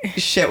 gonna yeah.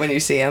 shit when you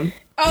see him.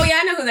 Oh, yeah,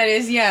 I know who that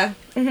is. Yeah.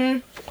 Mm-hmm.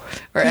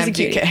 Or He's a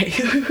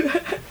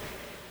MGK.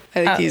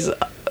 I think he's...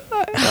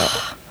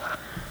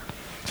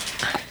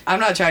 I'm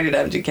not attracted to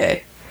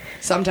MGK.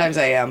 Sometimes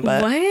I am,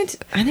 but... What?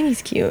 I think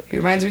he's cute. He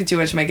reminds me too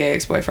much of my gay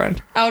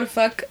ex-boyfriend. I would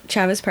fuck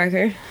Travis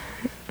Parker.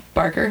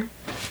 Barker.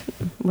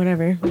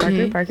 Whatever.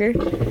 Parker.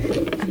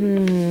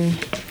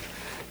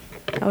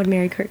 I would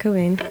marry Kurt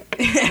Cobain.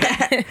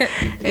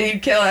 And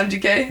you'd kill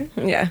MGK?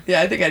 Yeah.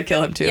 Yeah, I think I'd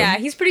kill him too. Yeah,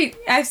 he's pretty...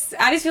 I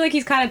just feel like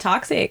he's kind of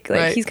toxic. Like,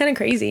 Right. he's kind of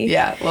crazy.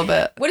 Yeah, a little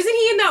bit. What isn't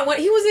he in that one?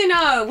 He was in,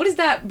 what is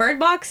that, Bird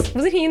Box?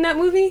 Wasn't he in that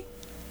movie?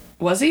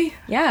 Was he?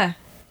 Yeah.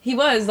 He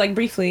was, like,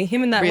 briefly.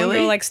 Him and that one Really?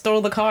 girl, like,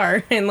 stole the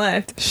car and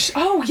left.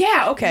 Oh,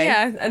 yeah, okay.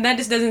 Yeah, and that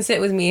just doesn't sit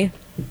with me.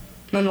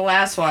 And the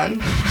last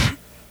one.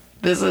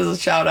 This is a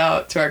shout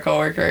out to our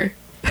coworker,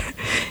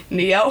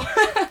 Neo.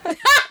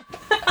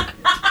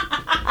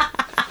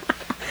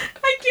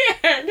 I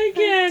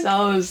can't.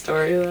 Tell the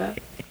story of that.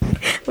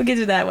 We'll get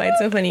to that, why it's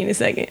so funny in a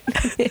second.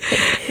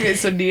 Okay,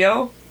 so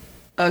Neo,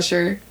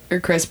 Usher, or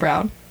Chris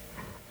Brown?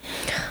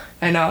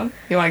 I know.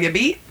 You want to get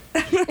beat?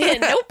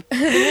 Nope.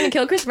 I'm gonna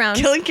kill Chris Brown.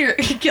 Killing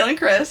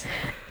Chris.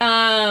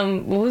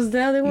 What was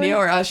the other one? Neo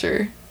or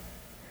Usher?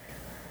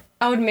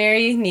 I would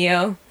marry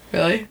Neo.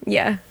 Really?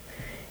 Yeah.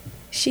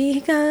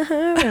 She got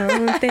her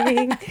own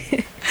thing.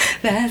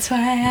 That's why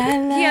I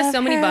love He has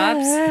so many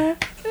bops.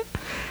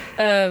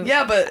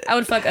 Yeah, but... I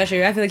would fuck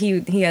Usher. I feel like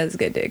he has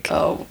good dick.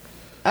 Oh.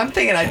 I'm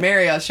thinking I'd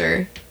marry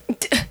Usher.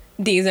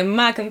 These are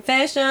my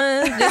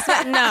confessions.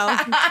 No.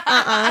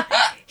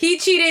 He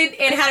cheated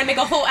and had to make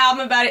a whole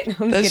album about it. No,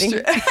 I'm That's kidding.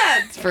 true.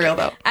 It's for real,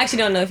 though. I actually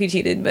don't know if he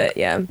cheated, but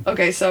yeah.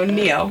 Okay, so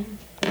Neo.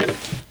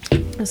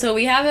 So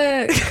we have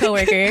a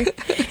coworker,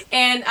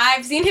 and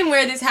I've seen him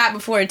wear this hat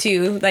before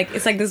too. Like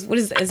it's like this. What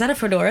is that? A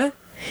fedora?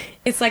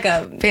 It's like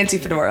a Fancy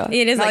fedora.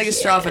 It is Not like like a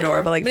straw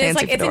fedora, but like but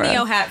fancy it's like fedora. it's a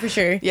Neo hat for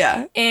sure.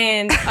 Yeah.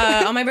 And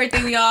on my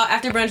birthday,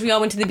 after brunch we all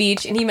went to the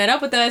beach, and he met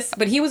up with us,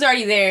 but he was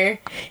already there.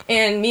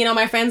 And me and all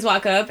my friends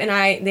walk up, and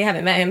they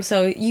haven't met him,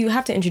 so you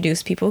have to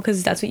introduce people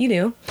because that's what you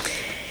do.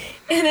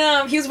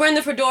 And he was wearing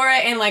the fedora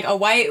and like a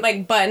white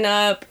like button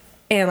up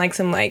and like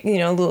some like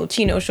little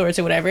chino shorts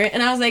or whatever.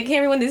 And I was like, hey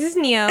everyone, this is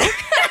Neo.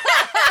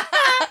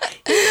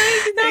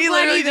 He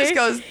literally just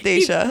goes,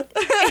 Daesha.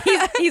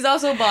 He's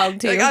also bald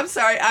too. Like, I'm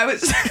sorry, I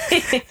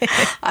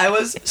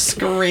was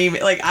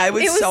screaming. Like, it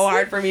was so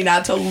hard for me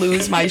not to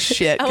lose my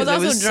shit I was because it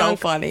also was drunk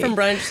so funny. from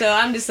brunch, so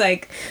I'm just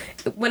like,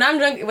 when I'm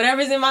drunk,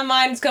 whatever's in my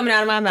mind is coming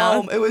out of my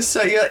mouth. It was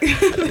so, you're like,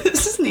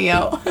 this is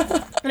Neo.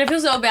 And I feel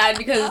so bad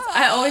because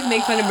I always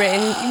make fun of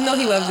Britton, even though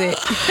he loves it.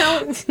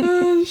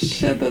 Oh,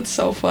 shit, that's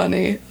so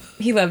funny.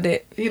 He loved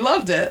it. He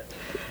loved it.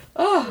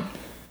 Oh,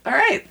 all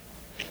right.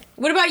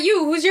 What about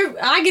you?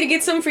 I gotta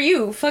get some for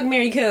you. Fuck,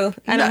 marry, kill.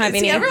 I don't have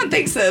any. Everyone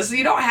thinks this.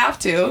 You don't have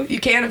to.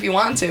 You can if you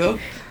want to.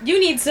 You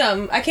need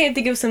some. I can't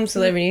think of some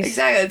celebrities.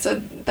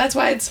 Exactly. That's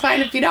why it's fine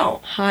if you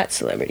don't. Hot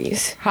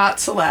celebrities. Hot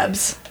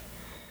celebs.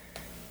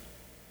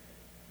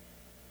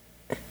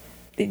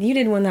 You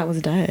did one that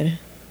was dead.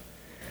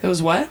 It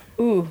was what?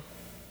 Ooh,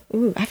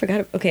 I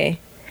forgot. Okay.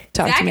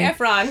 Talk Zac to me.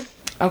 Efron.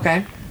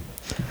 Okay.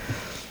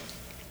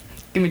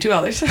 Give me two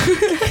others.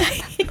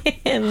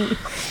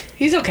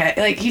 He's okay.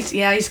 Like,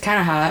 he's kind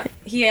of hot.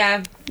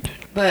 Yeah.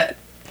 But.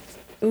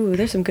 Ooh,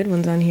 there's some good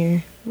ones on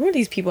here. What are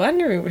these people? I've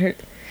never heard.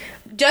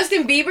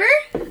 Justin Bieber?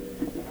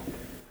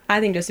 I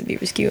think Justin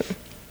Bieber's cute.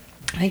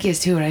 I think he is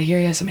too, but I hear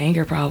he has some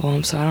anger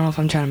problems, so I don't know if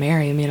I'm trying to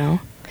marry him,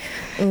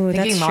 Ooh,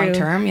 that's true. long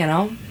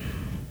term,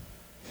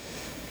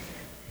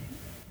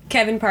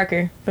 Kevin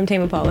Parker from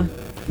Tame Impala.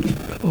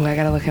 Ooh, I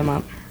gotta look him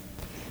up.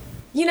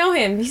 You know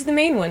him. He's the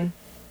main one.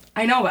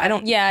 I know, but I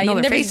don't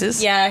know their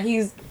faces. Yeah,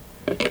 he's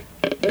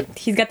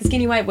got the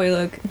skinny white boy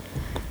look.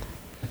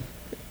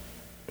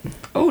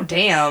 Oh,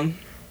 damn.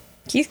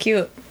 He's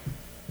cute.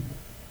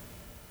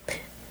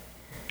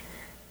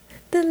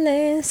 The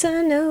less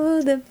I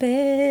know, the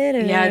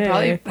better.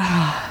 Yeah, I'd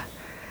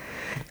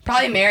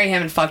probably marry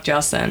him and fuck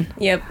Justin.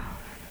 Yep.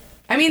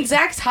 I mean,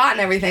 Zach's hot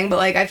and everything, but,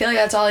 like, I feel like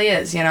that's all he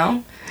is,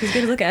 He's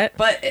good to look at.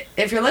 But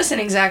if you're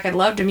listening, Zach, I'd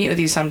love to meet with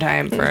you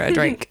sometime for a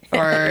drink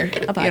or,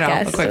 a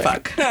podcast. a quick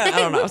fuck. I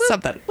don't know,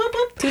 something.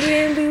 Toot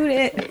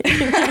it.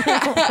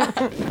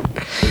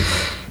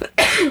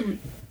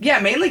 Yeah,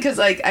 mainly because,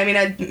 like, I mean,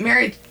 I'd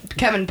marry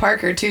Kevin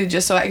Parker, too,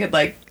 just so I could,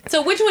 like...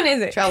 So which one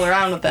is it? Travel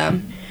around with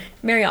them.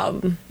 Marry all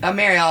of them. I'd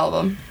marry all of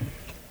them.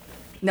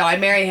 No,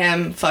 I'd marry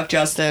him, fuck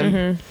Justin.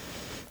 Mm-hmm.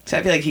 So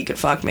I feel like he could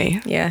fuck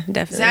me. Yeah,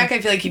 definitely. Zach, I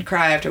feel like he'd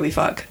cry after we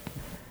fuck.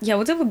 Yeah,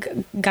 what's up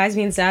with guys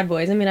being sad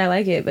boys? I mean, I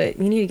like it, but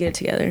you need to get it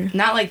together.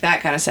 Not like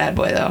that kind of sad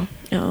boy, though.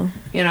 Oh.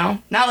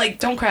 Not like,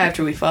 don't cry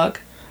after we fuck.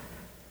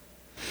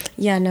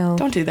 Yeah, no.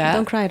 Don't do that.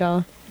 Don't cry at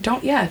all.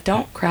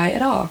 Don't cry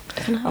at all.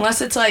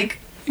 Unless it's like,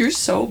 you're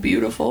so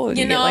beautiful. And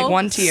you get like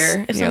one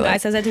tear. If some guy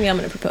says that to me, I'm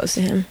going to propose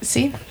to him.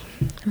 See?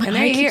 My And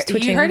eye there keeps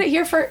twitching. you heard it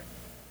here for...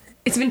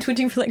 It's been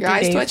twitching for like Your 3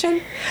 eyes days.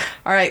 twitching?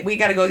 All right, we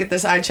got to go get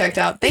this eye checked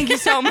out. Thank you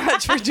so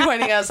much for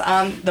joining us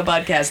on the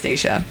Budcast,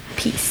 Daesha.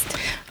 Peace.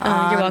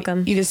 You're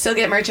welcome. You can still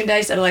get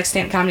merchandise at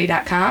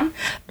alexstampcomedy.com.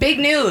 Big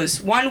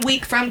news. 1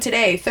 week from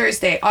today,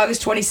 Thursday,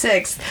 August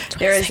 26th,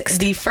 there is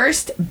the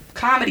first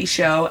comedy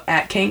show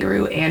at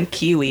Kangaroo and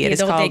Kiwi. It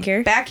is called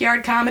Daycare.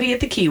 Backyard Comedy at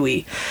the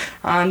Kiwi.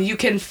 You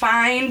can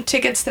find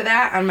tickets to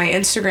that on my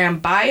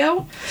Instagram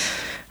bio.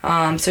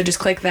 So just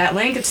click that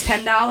link. It's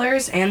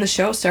 $10, and the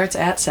show starts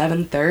at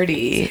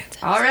 7:30.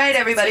 All right,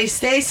 everybody,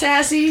 stay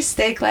sassy,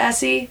 stay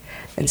classy,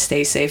 and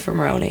stay safe from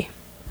Roni.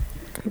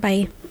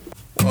 Bye.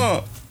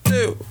 1,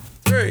 2,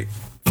 3,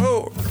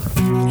 4.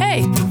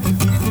 Hey,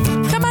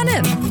 come on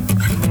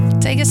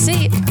in. Take a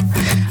seat.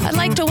 I'd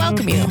like to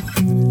welcome you.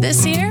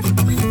 This year,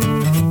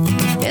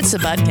 it's the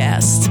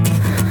Budcast.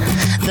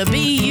 The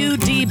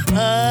B-U-D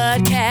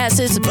Budcast.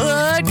 It's a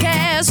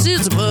Budcast.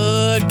 It's a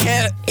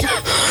Budcast.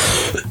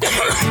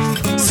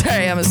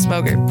 Sorry, I'm a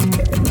smoker.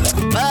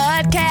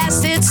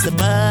 Budcast, it's the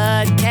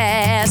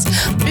Budcast.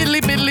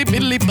 Biddly, biddly,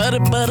 biddly, butter,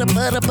 butter,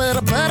 butter,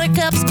 butter,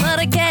 buttercups,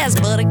 buttercast,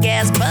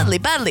 buttercast, buddly,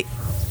 buddly.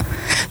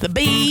 The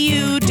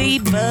B-U-D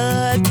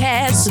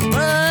Budcast,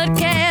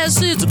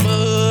 Budcast, it's a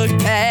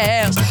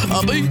Budcast.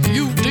 A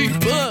B-U-D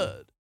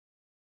Bud.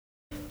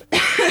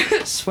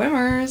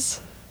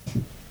 Swimmers.